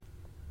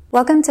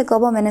Welcome to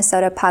Global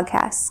Minnesota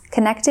Podcasts,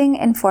 connecting,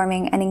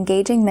 informing, and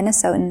engaging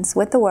Minnesotans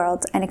with the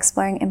world and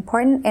exploring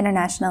important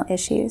international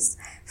issues.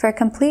 For a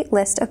complete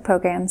list of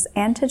programs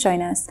and to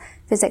join us,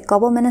 visit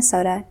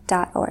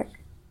globalminnesota.org.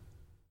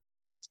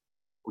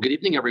 Well, good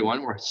evening,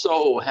 everyone. We're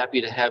so happy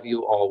to have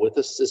you all with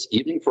us this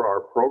evening for our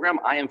program.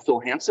 I am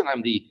Phil Hansen.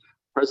 I'm the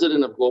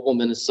president of Global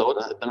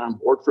Minnesota. I've been on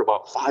board for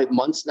about 5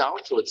 months now,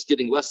 so it's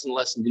getting less and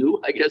less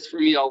new, I guess, for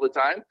me all the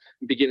time.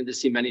 I'm beginning to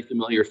see many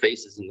familiar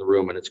faces in the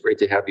room, and it's great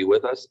to have you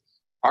with us.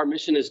 Our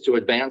mission is to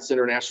advance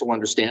international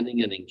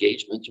understanding and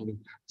engagement. And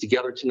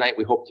together tonight,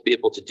 we hope to be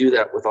able to do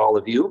that with all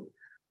of you.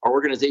 Our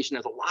organization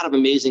has a lot of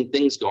amazing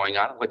things going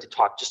on. I'd like to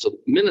talk just a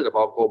minute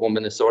about Global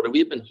Minnesota.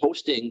 We've been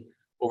hosting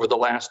over the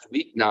last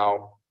week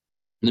now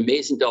an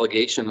amazing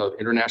delegation of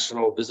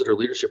International Visitor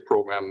Leadership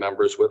Program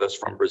members with us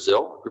from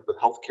Brazil, a group of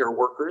healthcare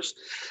workers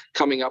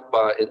coming up.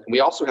 And we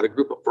also had a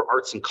group for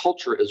arts and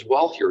culture as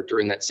well here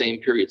during that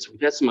same period. So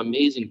we've had some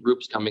amazing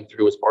groups coming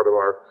through as part of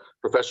our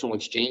professional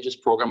exchanges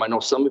program. I know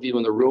some of you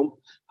in the room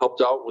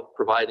helped out with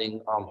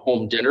providing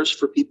home dinners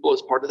for people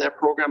as part of that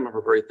program, and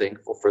we're very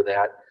thankful for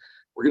that.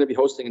 We're going to be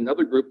hosting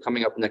another group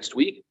coming up next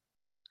week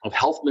of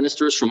health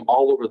ministers from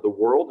all over the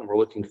world, and we're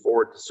looking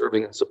forward to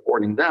serving and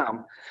supporting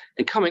them.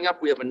 And coming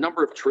up, we have a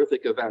number of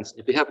terrific events.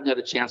 If you haven't had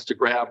a chance to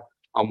grab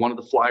one of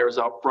the flyers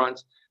out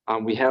front,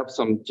 we have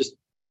some just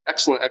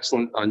excellent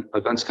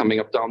events coming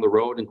up down the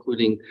road,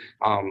 including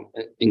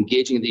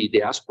engaging the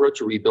diaspora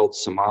to rebuild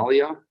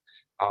Somalia.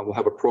 We'll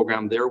have a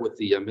program there with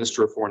the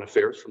Minister of Foreign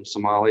Affairs from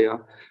Somalia.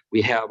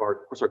 We have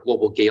our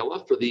global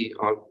gala for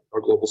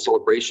our global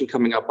celebration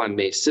coming up on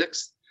May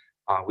 6th.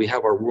 We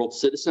have our World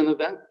Citizen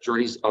event,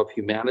 Journeys of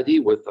Humanity,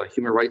 with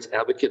human rights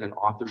advocate and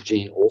author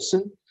Jane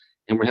Olson.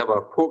 And we have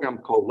a program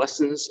called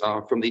Lessons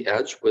from the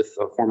Edge with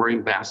former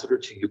ambassador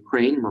to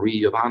Ukraine,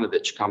 Marie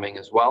Yovanovitch, coming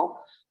as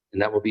well.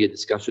 And that will be a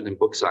discussion and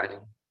book signing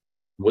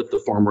with the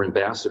former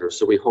ambassador.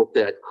 So we hope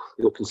that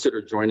you'll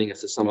consider joining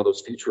us at some of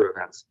those future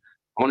events.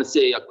 I want to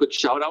say a quick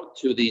shout out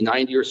to the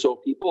 90 or so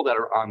people that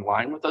are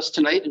online with us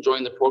tonight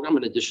enjoying the program,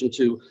 in addition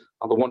to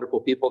the wonderful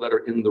people that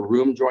are in the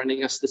room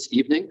joining us this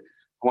evening.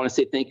 I want to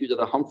say thank you to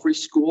the Humphrey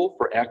School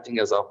for acting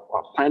as a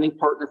planning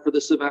partner for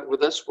this event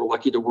with us. We're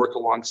lucky to work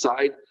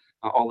alongside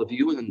all of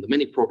you and the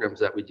many programs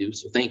that we do.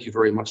 So thank you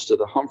very much to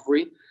the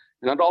Humphrey.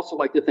 And I'd also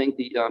like to thank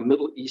the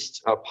Middle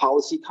East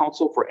Policy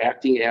Council for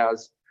acting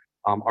as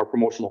our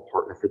promotional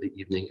partner for the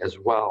evening as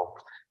well.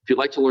 If you'd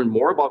like to learn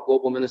more about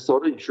Global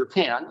Minnesota, you sure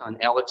can.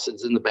 And Alex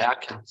is in the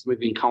back. Some of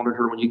you encountered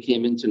her when you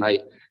came in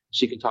tonight.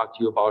 She can talk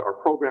to you about our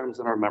programs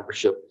and our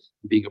membership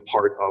and being a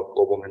part of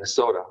Global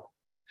Minnesota.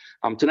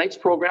 Tonight's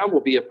program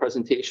will be a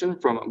presentation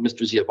from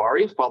Mr.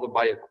 Ziabari, followed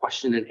by a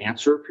question and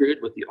answer period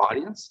with the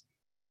audience.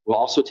 We'll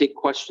also take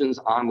questions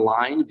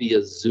online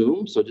via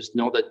Zoom. So just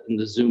know that in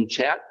the Zoom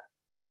chat,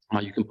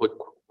 you can put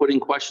in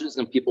questions,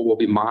 and people will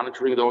be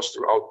monitoring those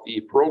throughout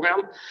the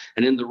program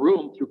and in the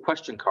room through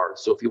question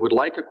cards. So if you would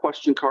like a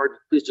question card,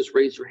 please just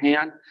raise your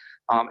hand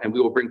and we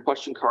will bring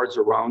question cards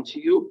around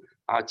to you.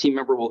 A team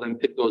member will then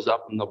pick those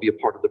up and they'll be a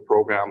part of the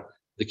program,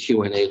 the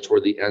Q&A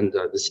toward the end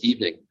this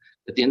evening.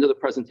 At the end of the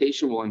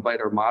presentation, we'll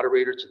invite our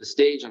moderator to the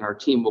stage and our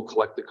team will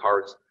collect the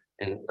cards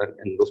and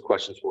those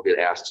questions will get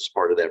asked as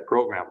part of that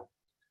program.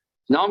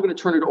 Now I'm going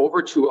to turn it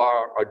over to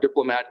our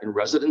diplomat in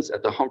residence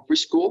at the Humphrey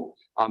School,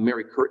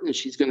 Mary Curtin, and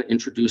she's going to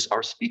introduce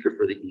our speaker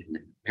for the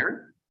evening. Mary?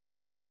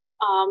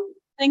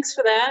 Thanks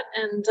for that.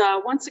 And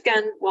once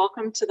again,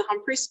 welcome to the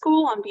Humphrey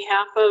School. On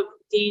behalf of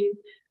Dean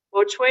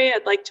Bochwe,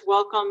 I'd like to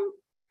welcome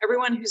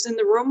everyone who's in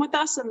the room with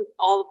us and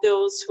all of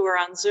those who are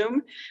on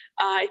Zoom.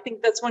 I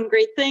think that's one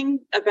great thing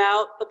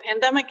about the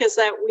pandemic is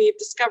that we've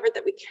discovered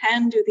that we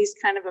can do these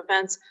kind of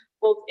events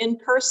both in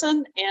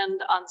person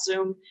and on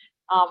Zoom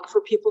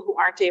for people who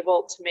aren't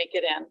able to make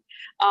it in.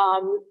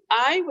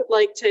 I would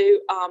like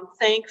to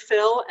thank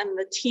Phil and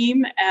the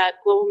team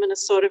at Global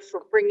Minnesota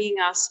for bringing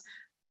us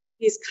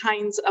these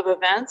kinds of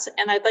events.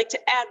 And I'd like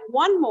to add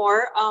one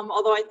more,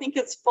 although I think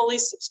it's fully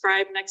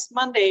subscribed. Next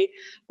Monday,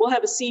 we'll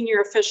have a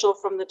senior official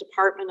from the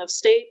Department of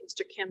State,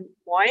 Mr. Kim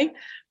Moy,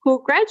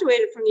 who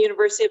graduated from the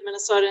University of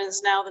Minnesota and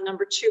is now the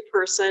 #2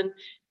 person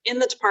in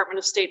the Department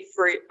of State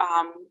for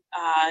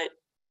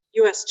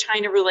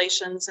U.S.-China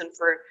relations and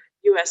for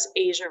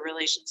U.S.-Asia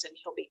relations, and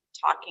he'll be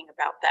talking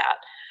about that.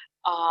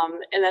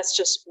 And that's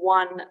just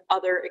one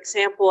other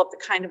example of the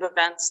kind of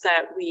events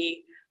that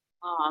we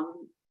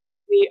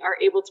are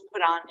able to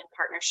put on in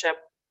partnership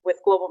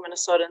with Global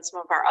Minnesota and some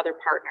of our other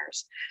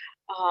partners.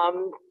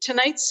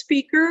 Tonight's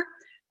speaker,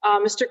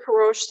 Mr.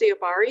 Kourosh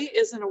Ziabari,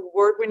 is an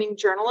award-winning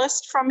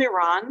journalist from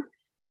Iran,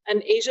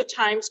 an Asia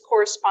Times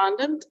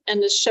correspondent,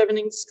 and a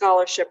Chevening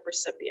Scholarship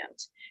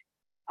recipient.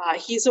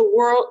 He's a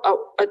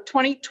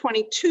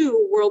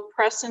 2022 World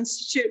Press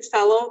Institute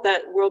Fellow,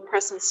 that World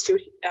Press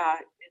Institute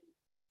in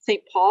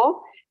St.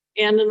 Paul,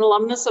 and an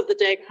alumnus of the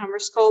Dag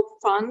Hammarskjöld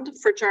Fund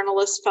for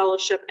Journalists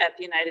Fellowship at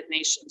the United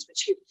Nations,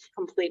 which he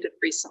completed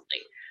recently.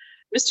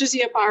 Mr.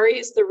 Ziabari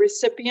is the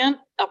recipient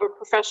of a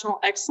Professional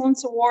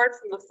Excellence Award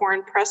from the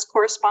Foreign Press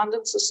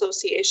Correspondents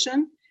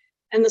Association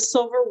and the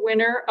silver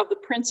winner of the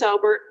Prince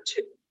Albert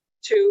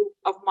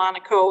of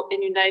Monaco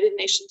and United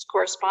Nations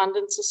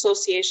Correspondents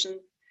Association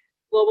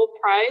Global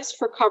Prize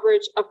for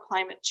coverage of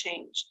climate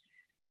change.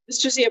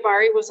 Mr.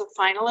 Ziabari was a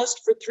finalist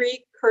for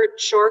 3 Kurt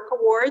Schork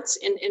Awards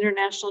in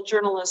international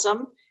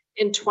journalism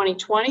in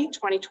 2020,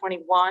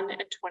 2021, and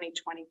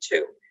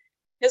 2022.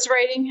 His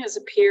writing has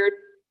appeared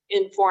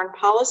in Foreign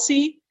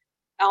Policy,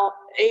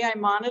 AI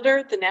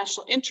Monitor, The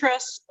National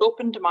Interest,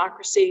 Open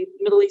Democracy,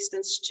 Middle East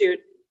Institute,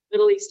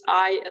 Middle East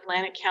Eye,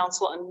 Atlantic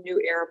Council, and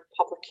New Arab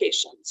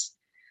Publications.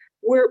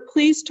 We're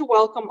pleased to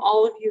welcome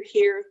all of you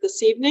here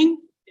this evening,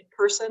 in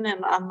person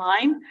and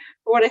online,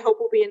 for what I hope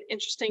will be an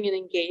interesting and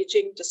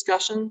engaging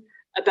discussion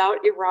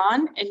about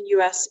Iran and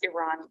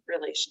U.S.-Iran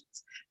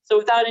relations. So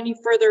without any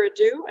further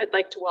ado, I'd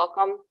like to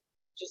welcome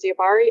Mr.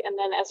 Ziabari, and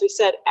then, as we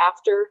said,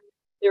 after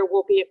there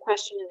will be a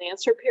question and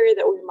answer period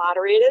that will be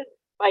moderated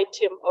by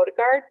Tim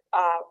Odegaard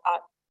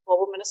at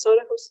Global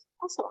Minnesota, who's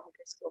also a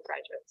Humphrey School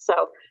graduate.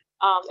 So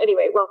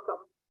anyway, welcome.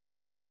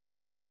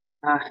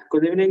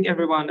 Good evening,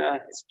 everyone.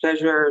 It's a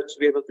pleasure to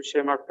be able to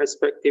share my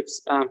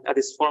perspectives at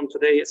this forum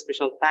today. A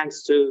special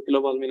thanks to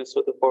Global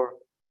Minnesota for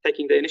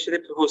taking the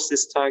initiative to host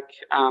this talk.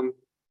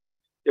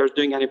 You're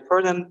doing an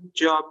important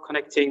job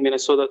connecting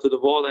Minnesota to the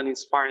world and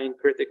inspiring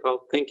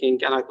critical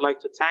thinking. And I'd like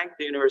to thank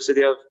the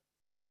University of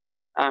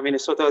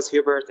Minnesota's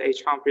Hubert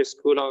H. Humphrey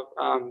School of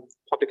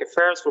Public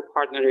Affairs for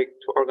partnering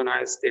to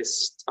organize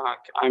this talk.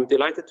 I'm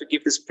delighted to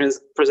give this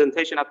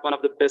presentation at one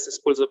of the best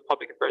schools of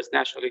public affairs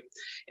nationally.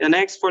 In the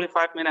next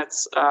 45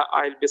 minutes,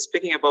 I'll be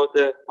speaking about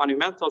the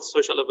monumental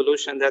social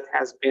evolution that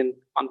has been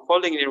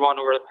unfolding in Iran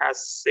over the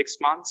past 6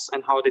 months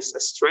and how this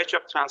stretch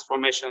of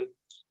transformation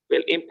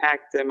will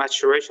impact the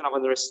maturation of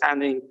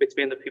understanding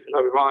between the people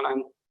of Iran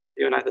and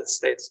the United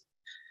States.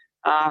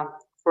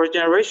 For a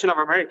generation of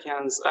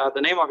Americans, the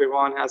name of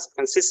Iran has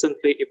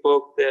consistently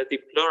evoked the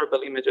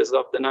deplorable images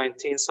of the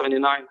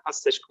 1979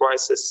 hostage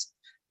crisis,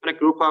 when a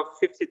group of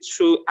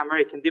 52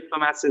 American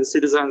diplomats and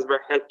citizens were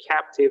held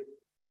captive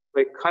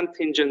by a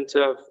contingent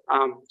of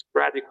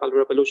radical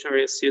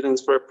revolutionary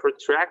students for a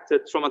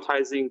protracted,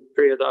 traumatizing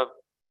period of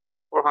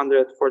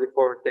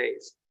 444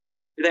 days.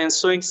 With the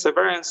ensuing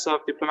severance of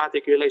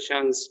diplomatic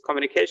relations,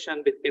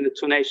 communication between the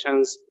two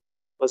nations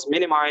was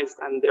minimized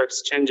and their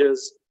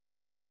exchanges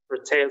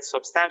curtailed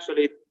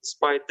substantially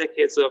despite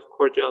decades of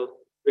cordial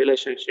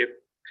relationship.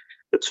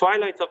 The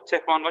twilight of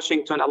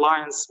Tehran-Washington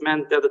alliance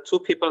meant that the two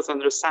people's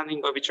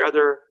understanding of each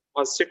other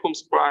was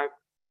circumscribed,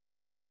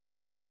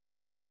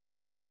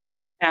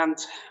 and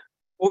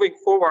moving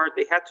forward,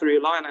 they had to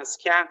rely on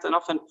scant and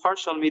often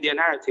partial media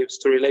narratives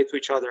to relate to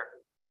each other.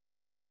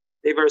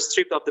 They were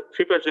stripped of the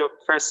privilege of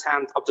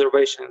first-hand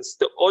observations.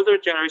 The older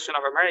generation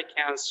of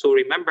Americans who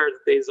remembered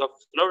the days of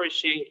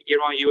flourishing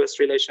Iran-US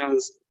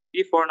relations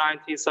before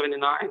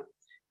 1979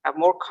 have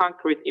more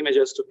concrete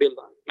images to build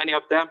on. Many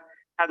of them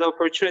had the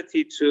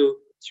opportunity to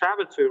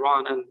travel to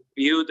Iran and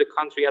view the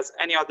country as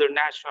any other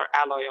natural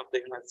ally of the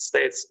United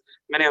States.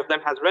 Many of them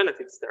had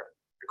relatives there.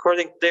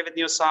 According to David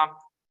Newsom,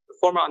 the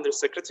former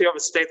Undersecretary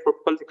of State for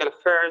Political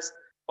Affairs,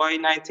 by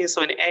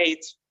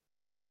 1978,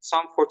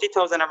 some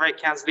 40,000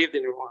 Americans lived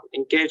in Iran,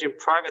 engaged in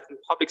private and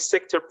public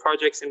sector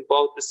projects in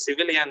both the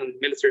civilian and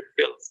military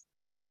fields.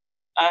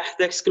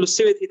 The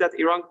exclusivity that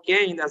Iran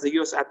gained as a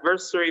US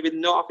adversary with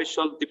no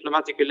official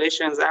diplomatic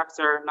relations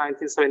after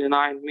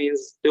 1979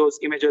 means those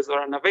images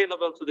are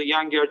unavailable to the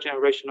younger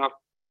generation of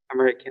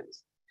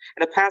Americans.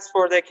 In the past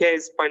 4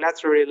 decades,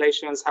 bilateral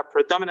relations have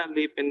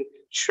predominantly been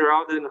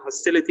shrouded in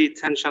hostility,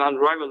 tension, and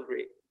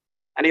rivalry.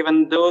 And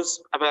even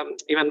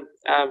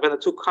when the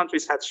two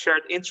countries had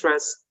shared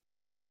interests,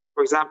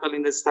 for example,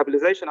 in the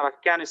stabilization of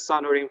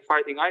Afghanistan or in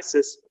fighting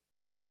ISIS,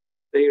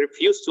 they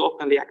refused to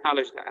openly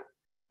acknowledge that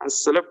and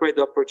celebrate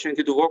the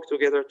opportunity to work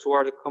together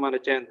toward a common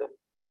agenda.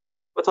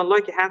 But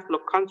unlike a handful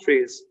of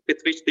countries with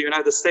which the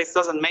United States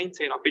doesn't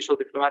maintain official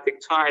diplomatic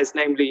ties,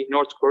 namely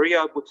North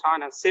Korea,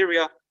 Bhutan, and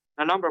Syria,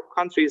 a number of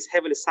countries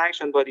heavily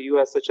sanctioned by the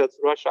US, such as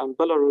Russia and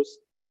Belarus,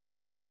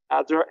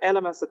 there are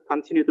elements that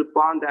continue to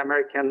bond the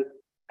American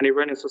and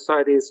Iranian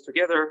societies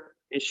together,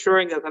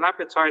 ensuring that an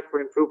appetite for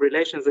improved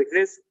relations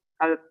exists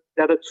and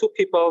that the two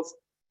peoples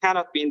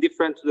cannot be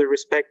indifferent to their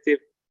respective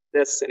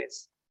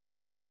destinies.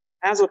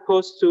 As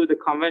opposed to the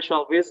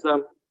conventional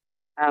wisdom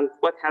and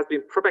what has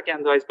been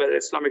propagandized by the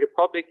Islamic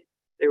Republic,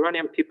 the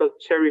Iranian people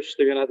cherish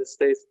the United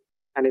States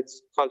and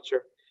its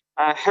culture.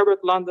 Herbert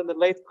London, the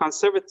late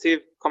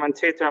conservative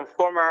commentator and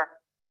former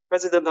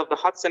president of the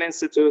Hudson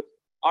Institute,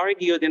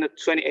 argued in a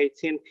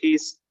 2018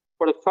 piece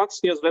for the Fox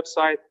News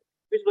website,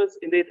 which was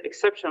indeed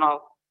exceptional,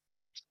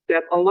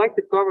 that unlike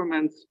the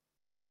government,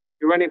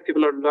 Iranian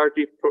people are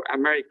largely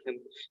pro-American.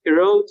 He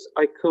wrote,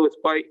 I quote,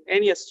 by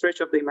any stretch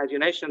of the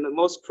imagination, the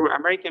most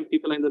pro-American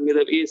people in the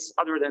Middle East,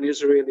 other than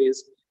Israelis,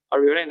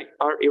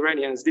 are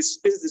Iranians. This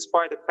is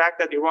despite the fact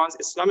that Iran's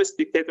Islamist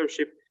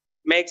dictatorship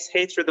makes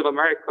hatred of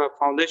America a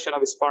foundation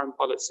of its foreign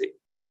policy,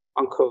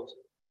 unquote.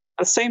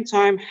 At the same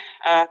time,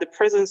 the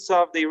presence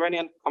of the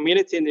Iranian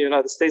community in the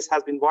United States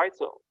has been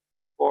vital.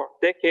 For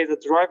decades,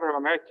 a driver of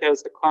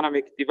America's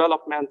economic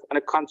development and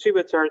a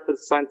contributor to the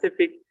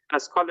scientific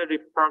and scholarly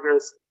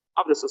progress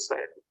of the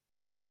society.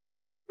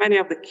 Many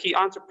of the key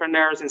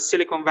entrepreneurs in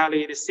Silicon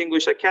Valley,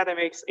 distinguished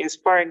academics,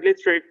 inspiring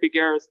literary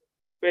figures,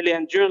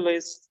 brilliant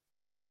journalists,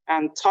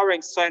 and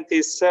towering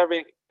scientists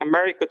serving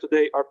America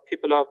today are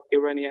people of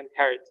Iranian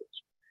heritage.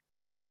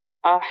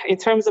 In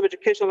terms of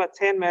educational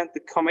attainment,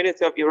 the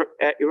community of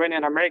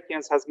Iranian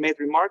Americans has made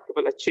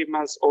remarkable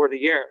achievements over the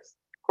years.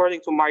 According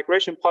to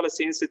Migration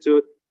Policy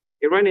Institute,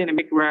 Iranian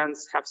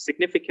immigrants have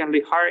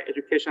significantly higher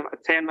educational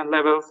attainment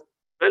levels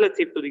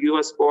relative to the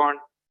US-born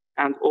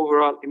and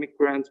overall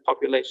immigrant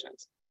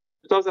populations.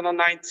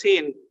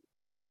 2019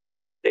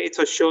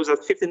 data shows that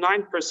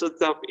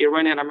 59% of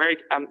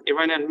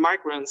Iranian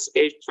migrants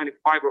aged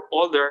 25 or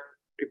older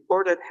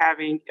reported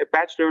having a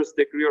bachelor's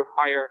degree or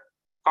higher,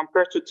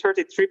 compared to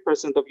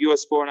 33% of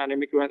US-born and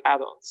immigrant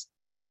adults.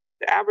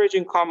 The average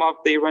income of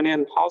the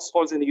Iranian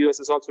households in the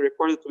US is also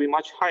reported to be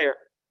much higher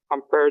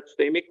compared to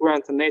the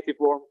immigrant and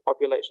native-born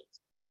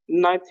populations.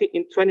 In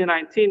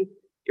 2019,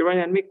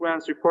 Iranian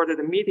migrants reported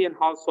a median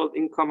household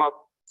income of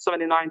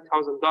 $79,000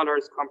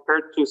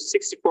 compared to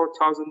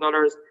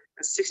 $64,000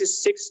 and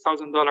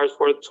 $66,000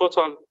 for the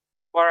total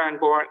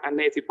foreign-born and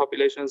native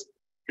populations,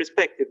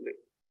 respectively.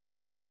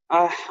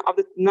 Of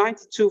the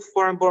 92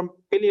 foreign-born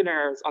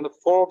billionaires on the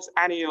Forbes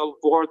annual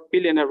World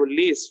Billionaire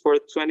Release for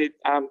the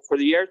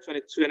year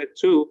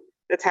 2022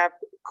 that have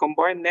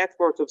combined net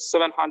worth of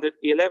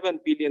 $711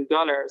 billion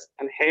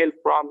and hail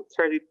from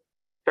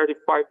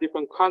 35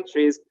 different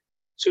countries,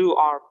 2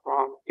 are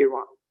from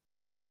Iran.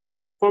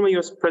 Former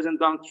US President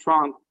Donald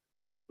Trump,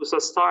 whose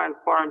hostile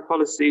foreign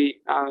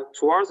policy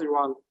towards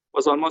Iran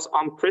was almost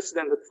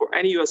unprecedented for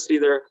any US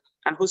leader,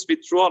 and whose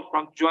withdrawal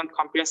from Joint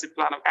Comprehensive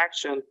Plan of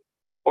Action,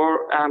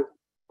 or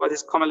what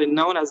is commonly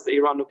known as the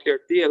Iran nuclear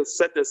deal,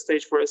 set the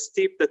stage for a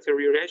steep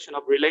deterioration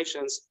of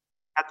relations,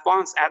 at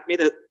once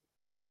admitted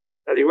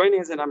that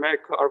Iranians in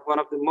America are one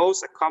of the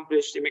most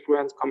accomplished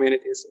immigrant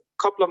communities.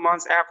 A couple of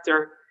months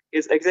after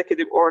his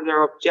executive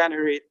order of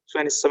January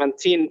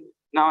 2017,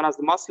 known as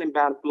the Muslim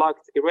ban,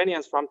 blocked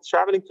Iranians from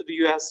traveling to the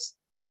US,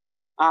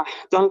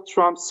 Donald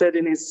Trump said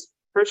in his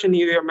Persian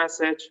New Year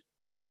message,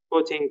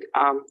 quoting,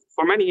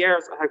 "For many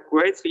years, I have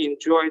greatly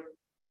enjoyed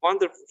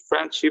wonderful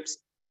friendships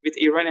with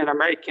Iranian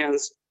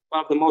Americans,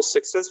 one of the most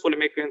successful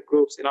immigrant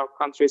groups in our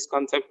country's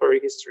contemporary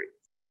history."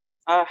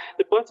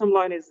 The bottom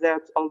line is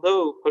that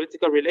although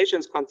political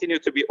relations continue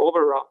to be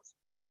overwrought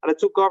and the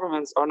two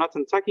governments are not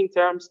on talking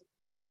terms,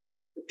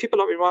 the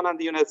people of Iran and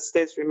the United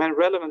States remain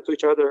relevant to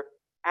each other,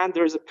 and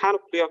there is a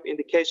panoply of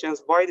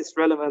indications why this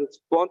relevance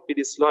won't be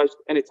dislodged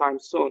anytime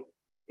soon,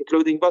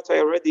 including what I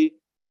already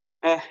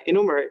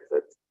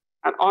enumerated.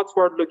 An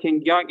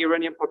outward-looking young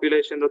Iranian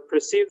population that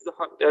perceives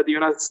the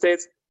United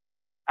States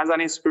as an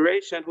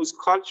inspiration whose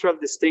cultural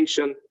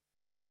distinction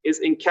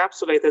is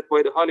encapsulated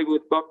by the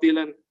Hollywood Bob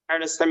Dylan,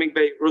 Ernest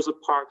Hemingway, Rosa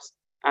Parks,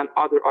 and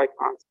other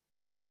icons.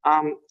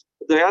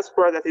 The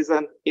diaspora that is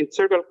an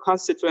integral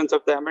constituent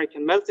of the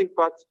American melting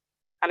pot,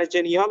 and a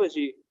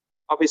genealogy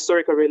of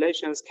historical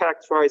relations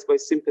characterized by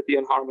sympathy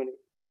and harmony.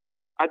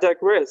 I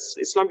digress.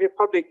 Islamic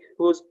Republic,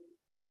 who's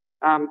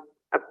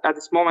at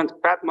this moment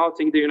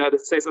bad-mouthing the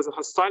United States as a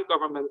hostile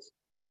government,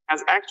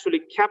 has actually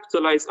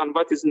capitalized on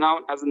what is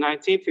known as the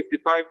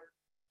 1955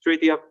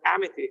 Treaty of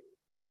Amity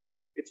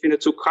between the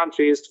two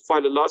countries to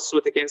file a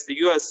lawsuit against the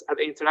US at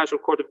the International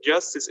Court of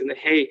Justice in The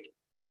Hague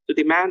to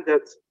demand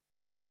that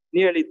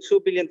nearly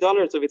 $2 billion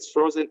of its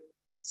frozen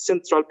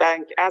central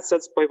bank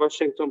assets by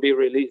Washington be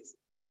released.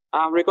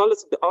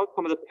 Regardless of the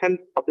outcome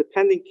of the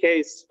pending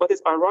case, what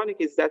is ironic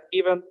is that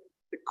even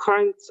the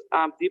current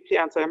deeply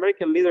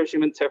anti-American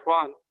leadership in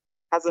Tehran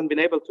hasn't been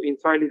able to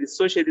entirely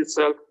dissociate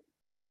itself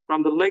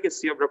from the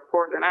legacy of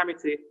rapport and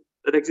amity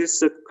that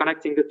existed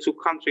connecting the two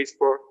countries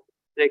for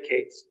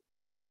decades.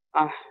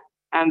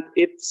 And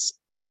its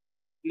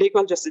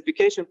legal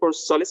justification for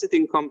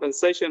soliciting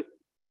compensation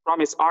from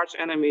its arch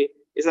enemy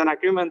is an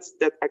agreement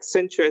that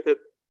accentuated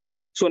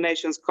two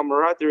nations'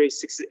 camaraderie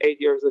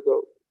 68 years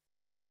ago.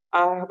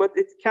 But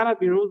it cannot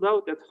be ruled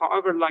out that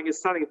however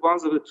long-standing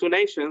bonds of the two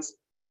nations,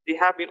 they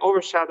have been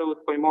overshadowed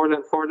by more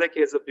than 4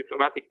 decades of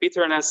diplomatic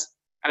bitterness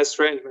and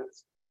estrangement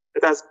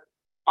that has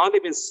only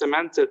been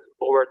cemented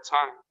over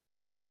time.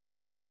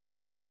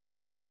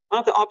 One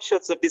of the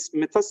offshoots of this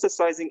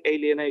metastasizing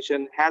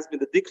alienation has been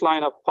the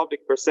decline of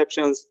public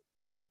perceptions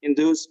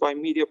induced by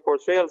media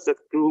portrayals that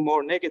grew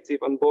more negative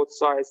on both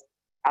sides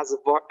as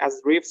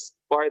rifts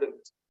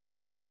widened.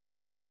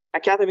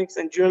 Academics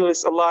and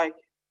journalists alike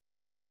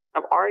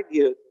have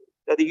argued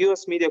that the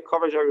US media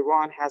coverage of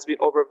Iran has been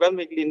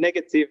overwhelmingly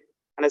negative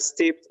and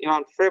steeped in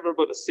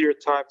unfavorable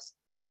stereotypes.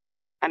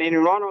 And in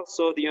Iran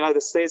also, the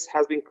United States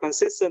has been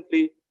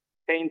consistently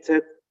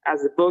painted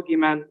as the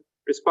bogeyman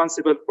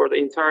responsible for the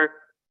entire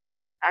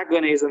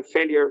agonies and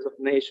failures of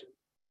the nation.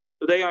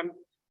 Today, I'm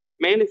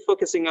mainly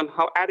focusing on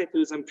how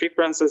attitudes and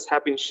preferences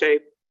have been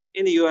shaped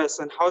in the US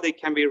and how they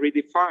can be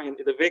redefined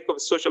in the wake of a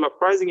social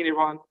uprising in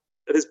Iran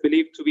that is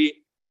believed to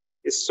be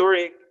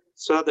historic,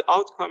 so that the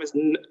outcome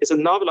is a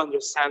novel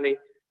understanding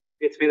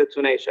between the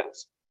two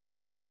nations.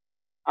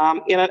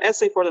 In an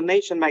essay for The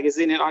Nation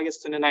magazine in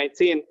August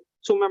 2019,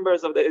 2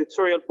 members of the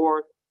editorial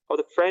board of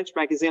the French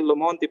magazine Le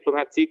Monde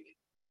Diplomatique,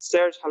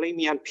 Serge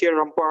Halimi and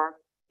Pierre Rambard,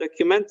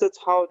 documented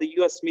how the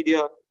US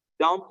media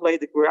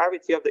downplayed the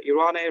gravity of the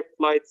Iran Air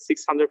Flight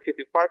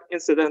 655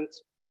 incident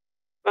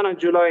when on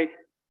July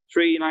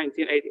 3,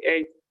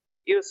 1988,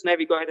 US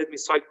Navy-guided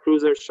missile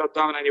cruiser shot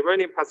down an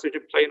Iranian passenger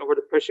plane over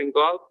the Persian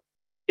Gulf,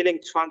 killing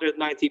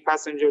 290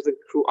 passengers and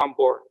crew on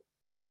board.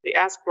 They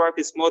ascribed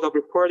this mode of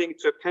reporting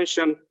to a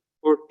penchant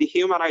for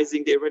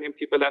dehumanizing the Iranian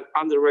people and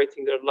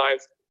underrating their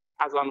lives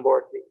as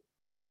unworthy.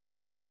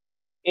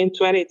 In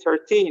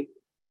 2013,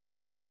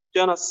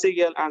 Jonas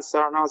Siegel and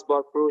Sarnaz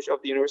Barfroush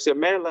of the University of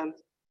Maryland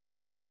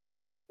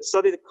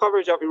studied the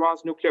coverage of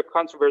Iran's nuclear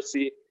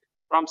controversy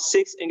from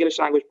 6 English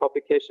language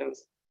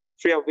publications,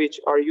 3 of which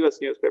are US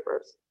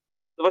newspapers: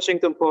 The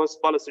Washington Post,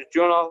 Wall Street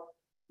Journal,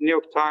 New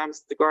York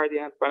Times, The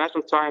Guardian,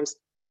 Financial Times,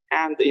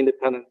 and The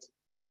Independent.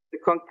 The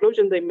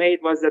conclusion they made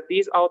was that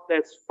these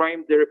outlets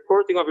framed the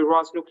reporting of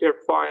Iran's nuclear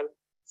file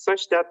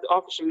such that the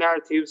official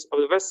narratives of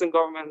the Western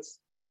governments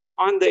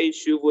on the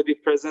issue would be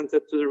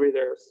presented to the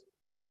readers,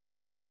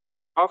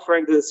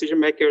 offering the decision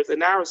makers a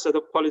narrow set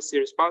of policy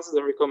responses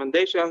and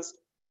recommendations,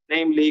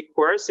 namely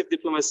coercive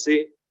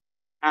diplomacy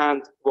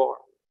and war.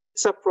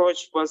 This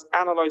approach was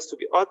analyzed to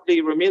be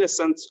oddly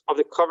reminiscent of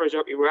the coverage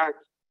of Iraq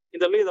in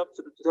the lead up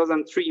to the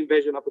 2003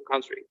 invasion of the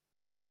country.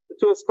 The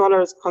 2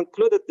 scholars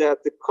concluded that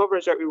the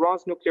coverage of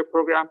Iran's nuclear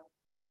program,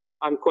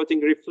 I'm quoting,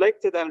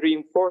 reflected and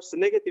reinforced the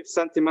negative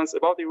sentiments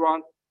about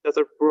Iran that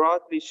are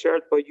broadly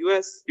shared by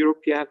US,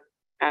 European,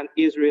 and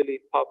Israeli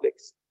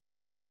publics.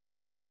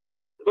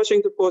 The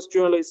Washington Post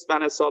journalist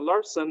Vanessa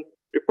Larson,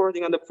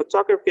 reporting on the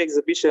photography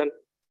exhibition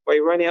by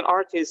Iranian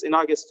artists in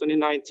August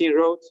 2019,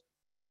 wrote,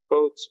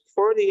 quote,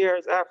 40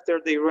 years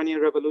after the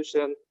Iranian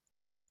Revolution,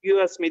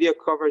 US media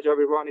coverage of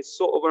Iran is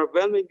so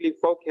overwhelmingly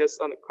focused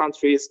on the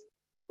country's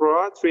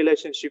broad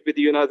relationship with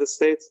the United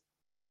States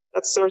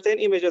that certain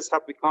images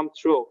have become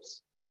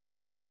tropes.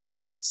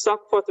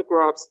 Stock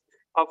photographs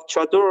of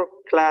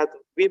chador-clad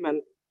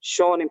women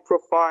shown in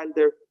profile,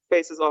 their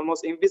faces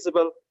almost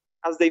invisible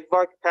as they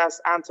walk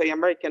past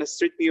anti-American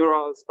street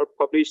murals, are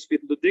published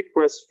with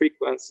ludicrous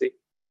frequency,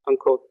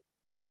 unquote.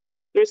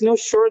 There is no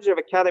shortage of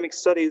academic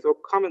studies or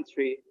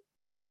commentary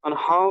on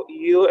how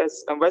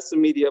US and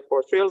Western media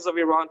portrayals of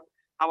Iran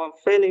have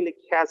unfailingly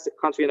cast the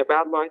country in a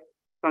bad light,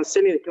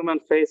 concealing the human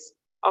face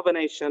of a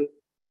nation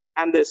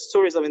and the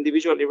stories of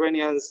individual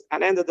Iranians,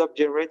 and ended up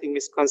generating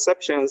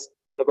misconceptions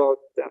about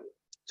them.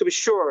 To be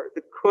sure,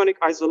 the chronic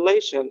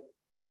isolation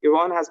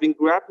Iran has been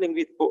grappling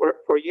with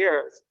for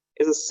years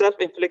is a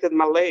self-inflicted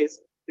malaise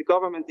the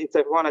government in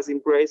Tehran has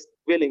embraced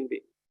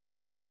willingly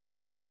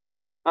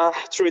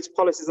through its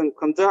policies and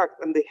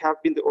conduct, and they have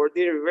been the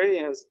ordinary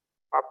Iranians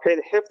are paid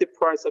a hefty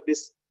price of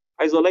this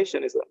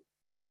isolationism.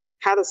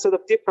 Had a set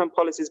of different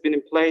policies been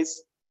in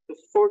place, the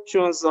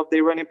fortunes of the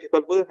Iranian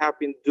people would have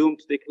been doomed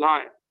to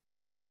decline,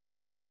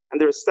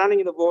 and their standing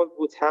in the world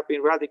would have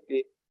been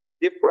radically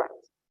different.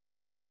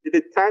 The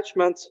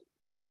detachment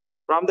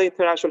from the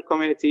international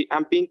community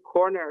and being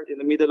cornered in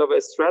the middle of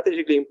a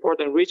strategically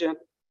important region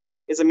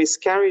is a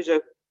miscarriage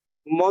of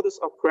modus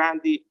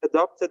operandi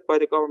adopted by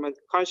the government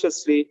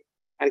consciously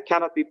and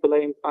cannot be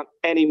blamed on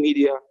any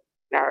media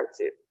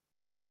narrative.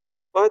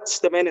 But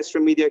the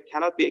mainstream media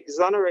cannot be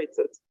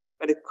exonerated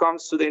when it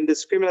comes to the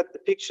indiscriminate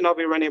depiction of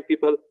Iranian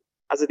people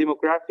as a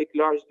demographic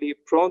largely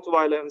prone to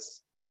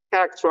violence,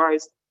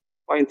 characterized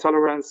by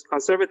intolerance,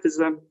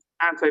 conservatism,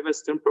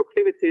 anti-Western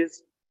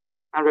proclivities,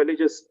 and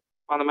religious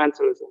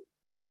fundamentalism.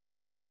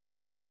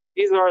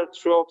 These are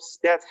tropes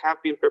that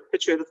have been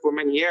perpetuated for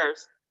many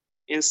years,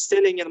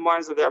 instilling in the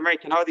minds of the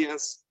American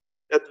audience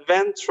that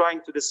when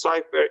trying to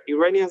decipher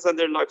Iranians and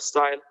their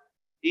lifestyle,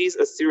 these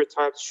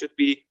stereotypes should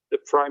be the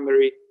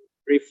primary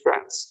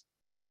reference.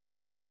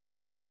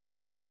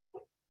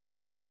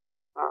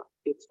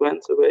 It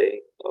went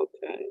away,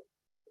 okay.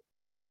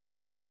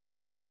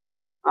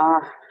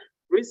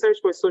 Research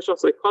by social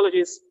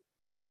psychologists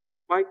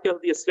Michael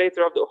D.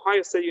 Slater of the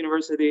Ohio State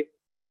University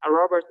and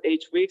Robert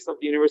H. Weeks of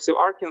the University of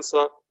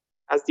Arkansas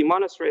has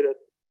demonstrated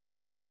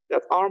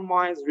that our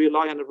minds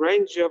rely on a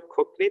range of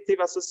cognitive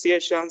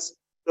associations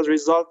that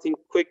result in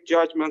quick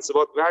judgments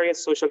about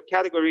various social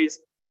categories,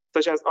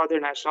 such as other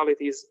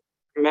nationalities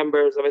and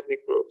members of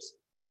ethnic groups.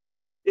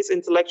 This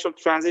intellectual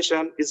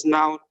transition is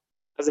known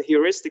as a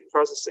heuristic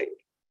processing,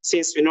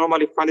 since we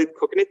normally find it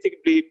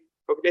cognitively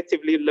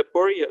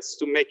laborious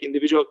to make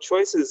individual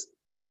choices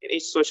in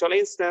each social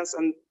instance,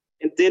 and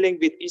in dealing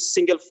with each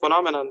single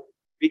phenomenon,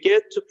 we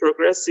get to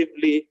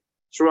progressively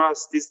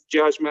trust these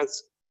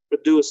judgments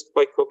produced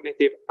by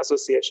cognitive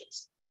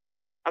associations.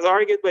 As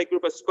argued by a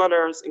group of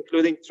scholars,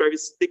 including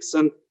Travis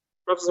Dixon,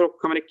 professor of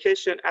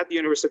communication at the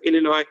University of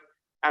Illinois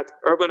at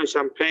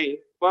Urbana-Champaign,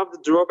 one of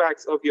the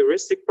drawbacks of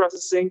heuristic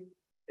processing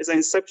is the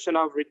inception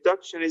of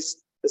reductionist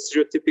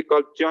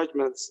stereotypical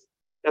judgments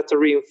that are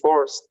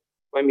reinforced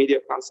by media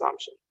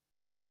consumption.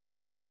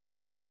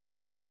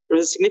 There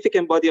is a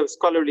significant body of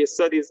scholarly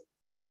studies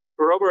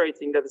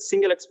corroborating that a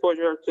single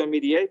exposure to a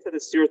mediated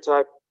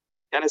stereotype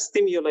can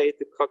stimulate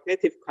the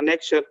cognitive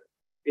connection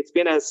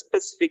between a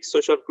specific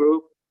social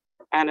group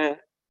and a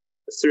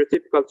a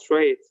stereotypical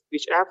trait,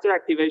 which after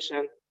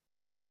activation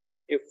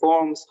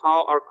informs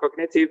how our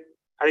cognitive,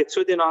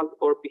 attitudinal,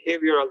 or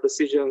behavioral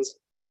decisions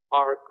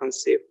are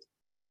conceived.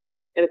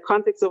 In the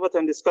context of what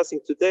I'm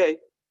discussing today,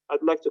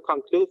 I'd like to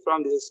conclude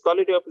from these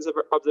scholarly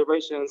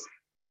observations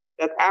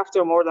that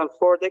after more than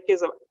 4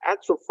 decades of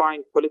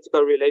atrophying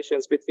political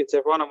relations between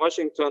Tehran and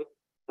Washington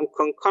and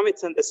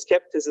concomitant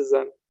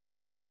skepticism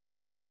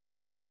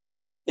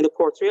in the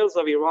portrayals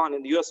of Iran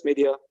in the US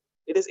media,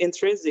 it is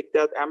intrinsic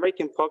that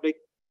American public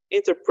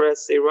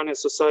interprets the Iranian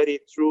society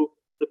through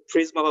the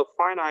prism of a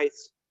finite,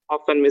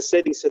 often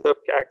misleading set of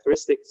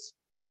characteristics,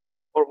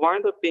 or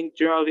wind up being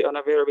generally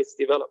unaware of its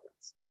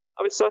developments.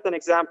 I will cite an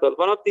example.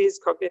 One of these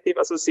cognitive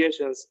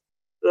associations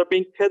that are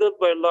being peddled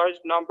by a large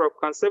number of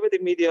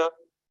conservative media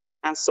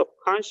and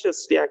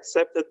subconsciously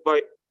accepted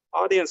by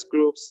audience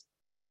groups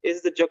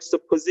is the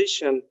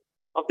juxtaposition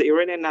of the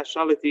Iranian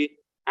nationality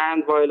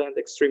and violent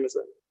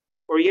extremism.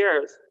 For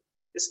years,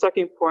 this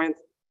talking point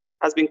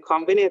has been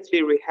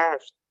conveniently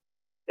rehashed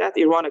that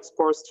Iran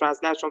exports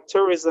transnational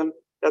terrorism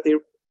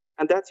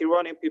and that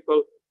Iranian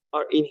people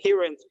are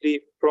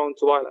inherently prone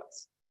to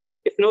violence.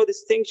 If no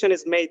distinction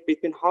is made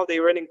between how the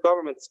Iranian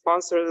government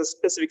sponsors a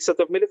specific set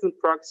of militant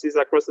proxies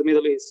across the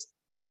Middle East,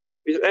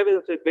 which is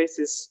evidently the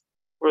basis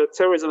for the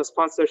terrorism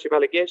sponsorship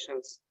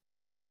allegations,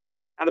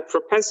 and the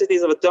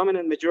propensities of a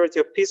dominant majority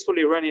of peaceful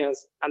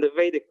Iranians and the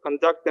way they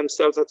conduct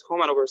themselves at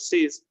home and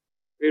overseas,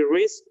 we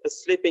risk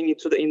slipping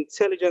into the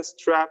intelligence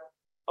trap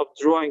of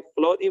drawing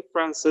flawed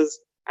inferences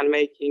and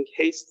making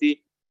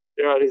hasty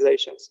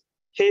generalizations.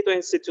 Cato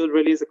Institute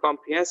released a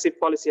comprehensive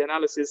policy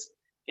analysis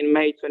in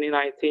May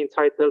 2019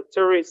 titled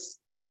Terrorists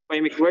by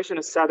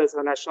Immigration Status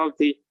and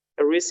Nationality,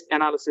 a Risk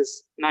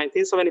Analysis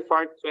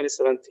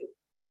 1975-2017.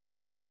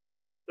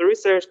 The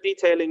research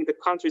detailing the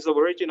countries of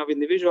origin of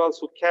individuals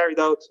who carried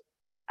out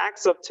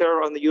acts of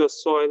terror on the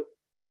US soil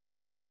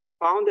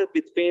found that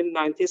between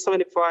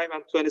 1975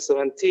 and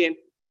 2017,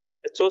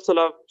 a total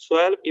of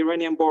 12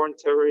 Iranian-born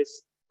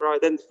terrorists were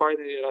identified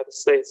in the United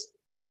States.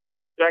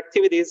 Their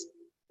activities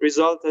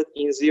resulted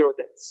in 0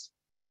 deaths.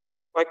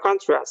 By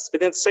contrast,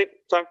 within the same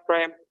time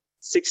frame,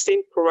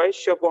 16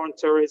 Croatia-born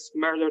terrorists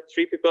murdered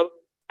 3 people,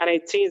 and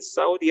 18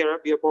 Saudi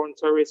Arabia-born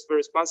terrorists were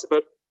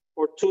responsible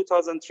for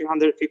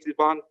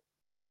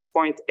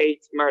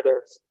 2,351.8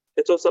 murders.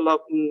 A total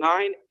of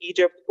 9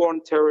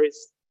 Egypt-born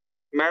terrorists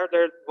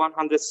murdered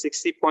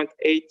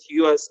 160.8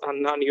 US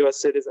and non-US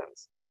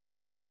citizens.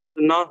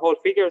 The non-whole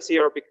figures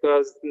here are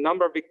because the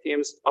number of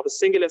victims of a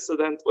single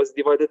incident was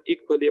divided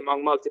equally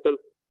among multiple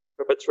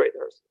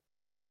perpetrators.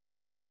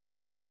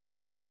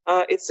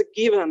 It's a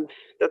given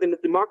that in a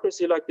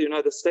democracy like the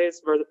United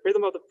States, where the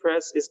freedom of the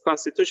press is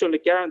constitutionally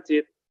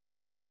guaranteed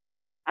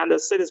and the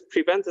state is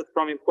prevented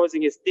from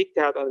imposing its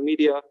diktat on the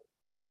media,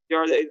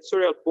 there are the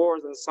editorial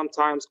boards and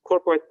sometimes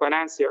corporate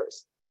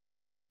financiers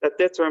that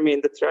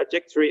determine the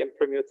trajectory and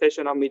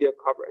permutation of media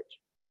coverage,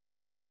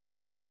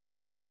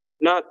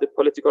 not the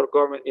political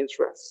government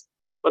interests.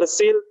 But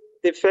still,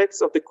 the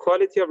effects of the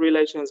quality of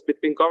relations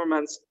between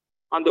governments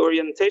on the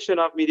orientation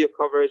of media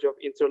coverage of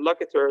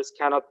interlocutors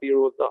cannot be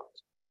ruled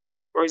out.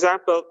 For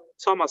example,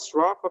 Thomas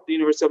Roth of the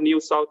University of New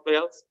South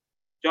Wales,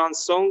 John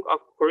Sung of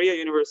Korea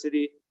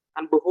University,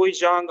 and Buhui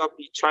Zhang of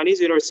the Chinese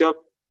University of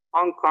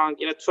Hong Kong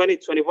in a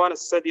 2021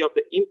 study of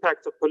the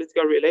impact of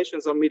political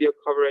relations on media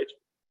coverage,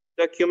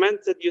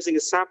 documented using a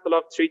sample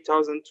of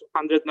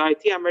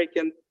 3,290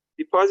 American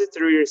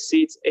depository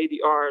receipts,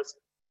 ADRs,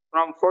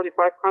 from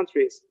 45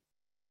 countries,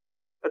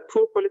 that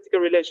poor political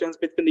relations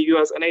between the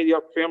US and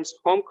ADR firms'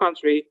 home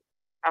country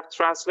have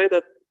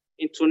translated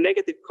into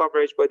negative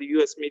coverage by the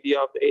US media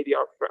of the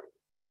ADR firm.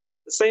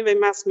 The same way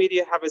mass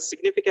media have a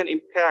significant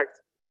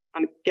impact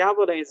on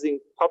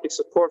galvanizing public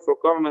support for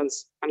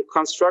governments and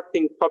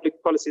constructing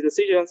public policy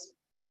decisions,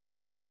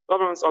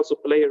 governments also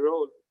play a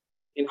role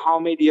in how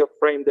media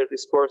frame their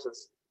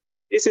discourses.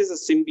 This is a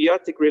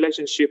symbiotic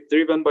relationship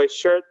driven by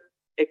shared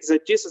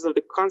exegesis of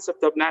the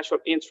concept of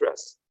national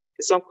interest.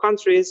 In some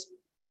countries,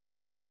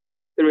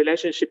 the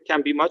relationship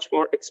can be much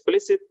more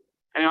explicit,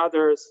 and in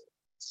others,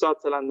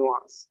 subtle and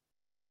nuanced.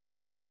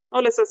 Now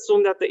let's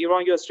assume that the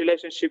Iran-US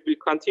relationship will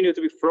continue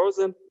to be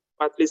frozen,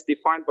 or at least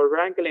defined by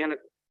wrangling and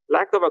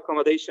lack of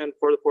accommodation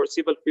for the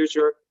foreseeable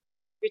future,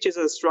 which is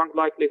a strong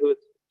likelihood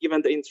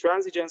given the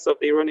intransigence of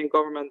the Iranian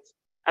government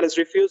and its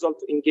refusal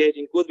to engage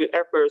in goodwill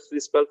efforts to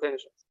dispel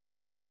tensions.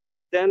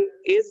 Then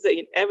is the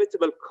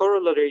inevitable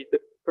corollary the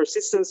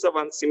persistence of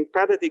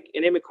unsympathetic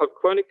inimical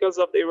chronicles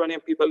of the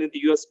Iranian people in the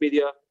US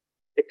media,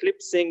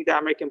 eclipsing the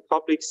American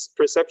public's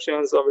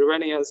perceptions of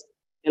Iranians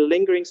in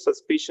lingering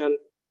suspicion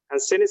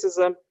and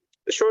cynicism?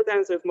 The short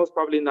answer is most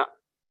probably not.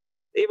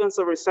 The events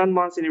of recent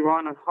months in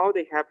Iran and how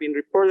they have been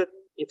reported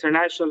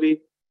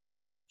internationally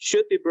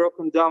should be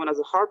broken down as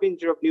a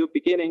harbinger of new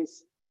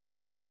beginnings,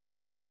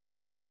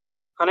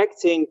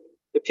 connecting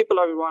the people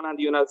of Iran and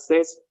the United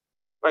States,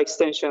 by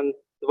extension,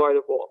 the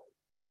wider world.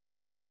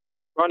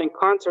 Running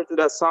counter to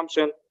the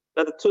assumption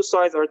that the two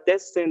sides are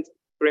destined to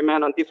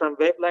remain on different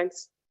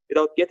wavelengths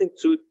without getting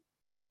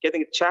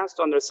a chance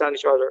to understand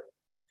each other.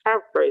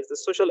 Paraphrase, the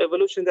social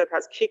evolution that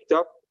has kicked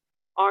off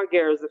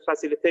argues the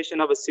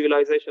facilitation of a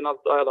civilizational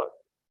dialogue,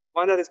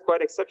 one that is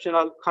quite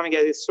exceptional, coming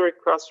at a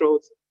historic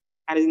crossroads,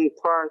 and in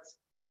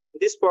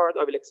this part,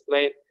 I will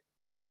explain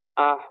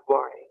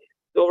why.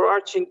 The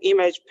overarching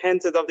image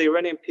painted of the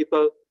Iranian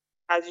people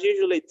has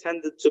usually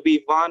tended to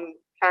be one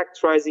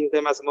characterizing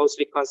them as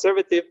mostly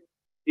conservative,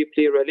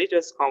 deeply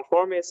religious,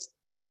 conformist,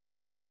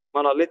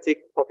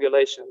 monolithic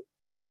population.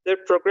 Their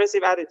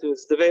progressive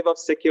attitudes, the wave of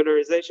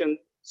secularization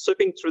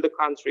sweeping through the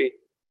country,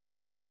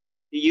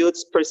 the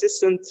youth's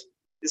persistent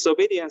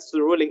disobedience to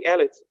the ruling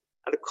elite,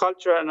 and the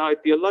cultural and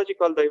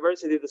ideological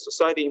diversity the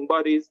society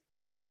embodies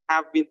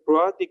have been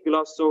broadly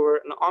glossed over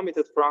and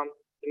omitted from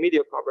the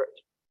media coverage.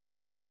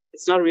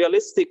 It's not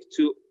realistic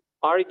to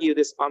argue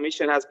this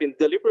omission has been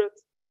deliberate,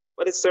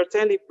 but it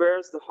certainly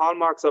bears the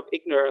hallmarks of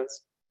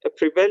ignorance, a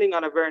prevailing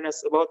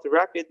unawareness about the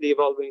rapidly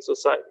evolving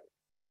society.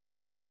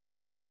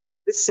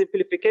 This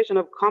simplification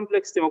of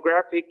complex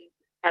demographic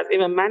has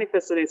even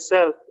manifested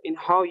itself in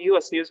how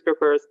US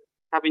newspapers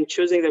have been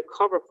choosing their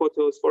cover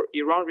photos for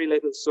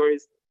Iran-related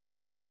stories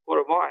for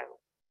a while.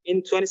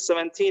 In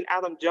 2017,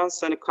 Adam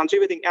Johnson, a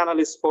contributing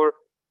analyst for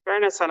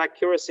Fairness and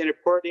Accuracy in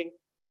Reporting,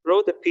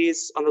 wrote a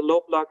piece on the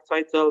Law blog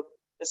titled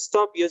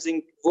 "Stop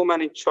Using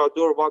Woman in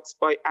Chador Walks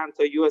by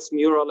Anti-US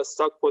Mural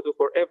Stock Photo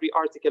for Every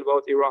Article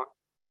About Iran."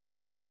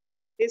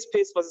 His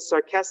piece was a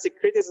sarcastic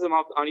criticism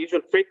of the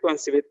unusual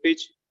frequency with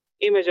which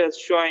images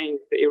showing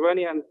the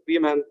Iranian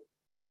women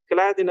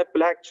clad in a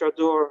black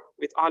chador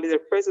with only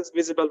their faces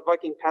visible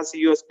walking past the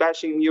US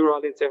bashing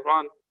mural in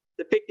Tehran,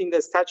 depicting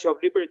the Statue of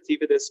Liberty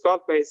with a skull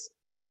face,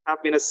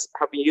 have been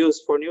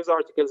used for news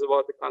articles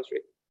about the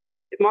country.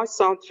 It might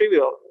sound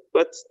trivial,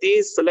 but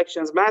these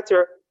selections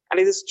matter, and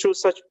it is through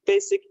such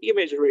basic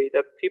imagery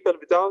that people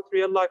without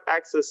real-life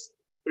access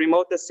to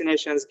remote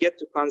destinations get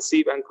to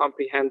conceive and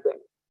comprehend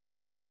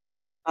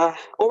them.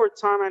 Over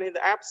time, and in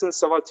the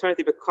absence of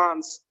alternative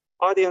accounts,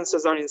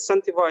 audiences are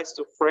incentivized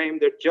to frame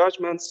their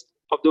judgments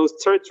of those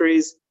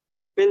territories,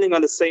 building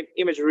on the same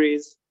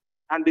imageries,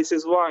 and this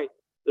is why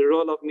the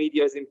role of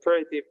media is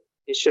imperative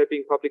in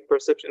shaping public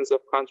perceptions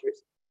of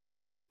countries.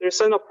 There is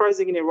an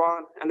uprising in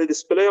Iran, and the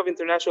display of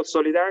international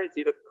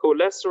solidarity that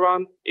coalesced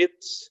around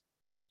it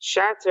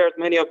shattered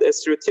many of the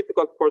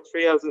stereotypical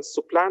portrayals and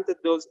supplanted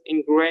those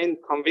ingrained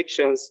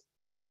convictions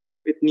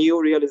with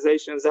new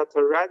realizations that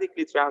are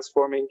radically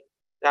transforming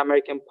the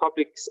American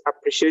public's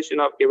appreciation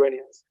of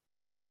Iranians.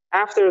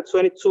 After a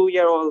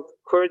 22-year-old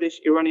Kurdish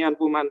Iranian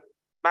woman,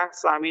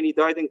 Mahsa Amini,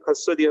 died in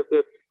custody of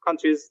the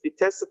country's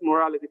detested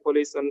morality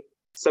police on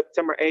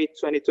September 8,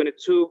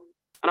 2022,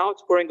 an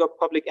outpouring of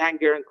public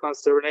anger and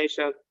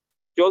consternation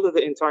jolted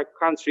the entire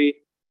country,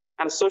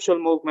 and a social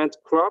movement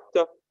cropped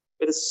up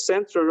with a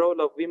central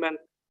role of women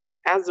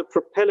as the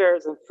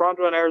propellers and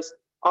frontrunners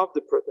of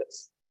the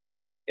protests.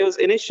 It was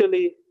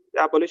initially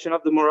the abolition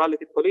of the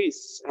morality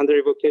police and the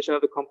revocation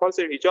of the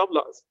compulsory hijab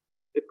laws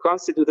that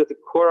constituted the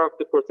core of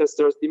the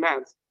protesters'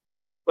 demands.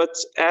 But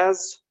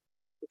as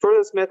the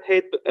protests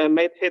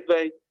made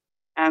headway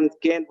and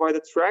gained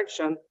wider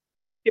traction,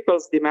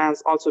 people's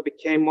demands also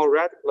became more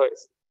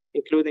radicalized,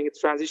 including a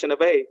transition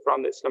away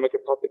from the Islamic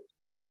Republic.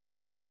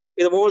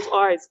 With the world's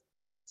eyes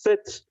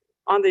set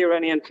on the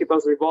Iranian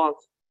people's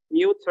revolt,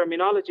 new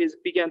terminologies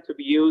began to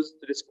be used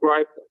to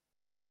describe them.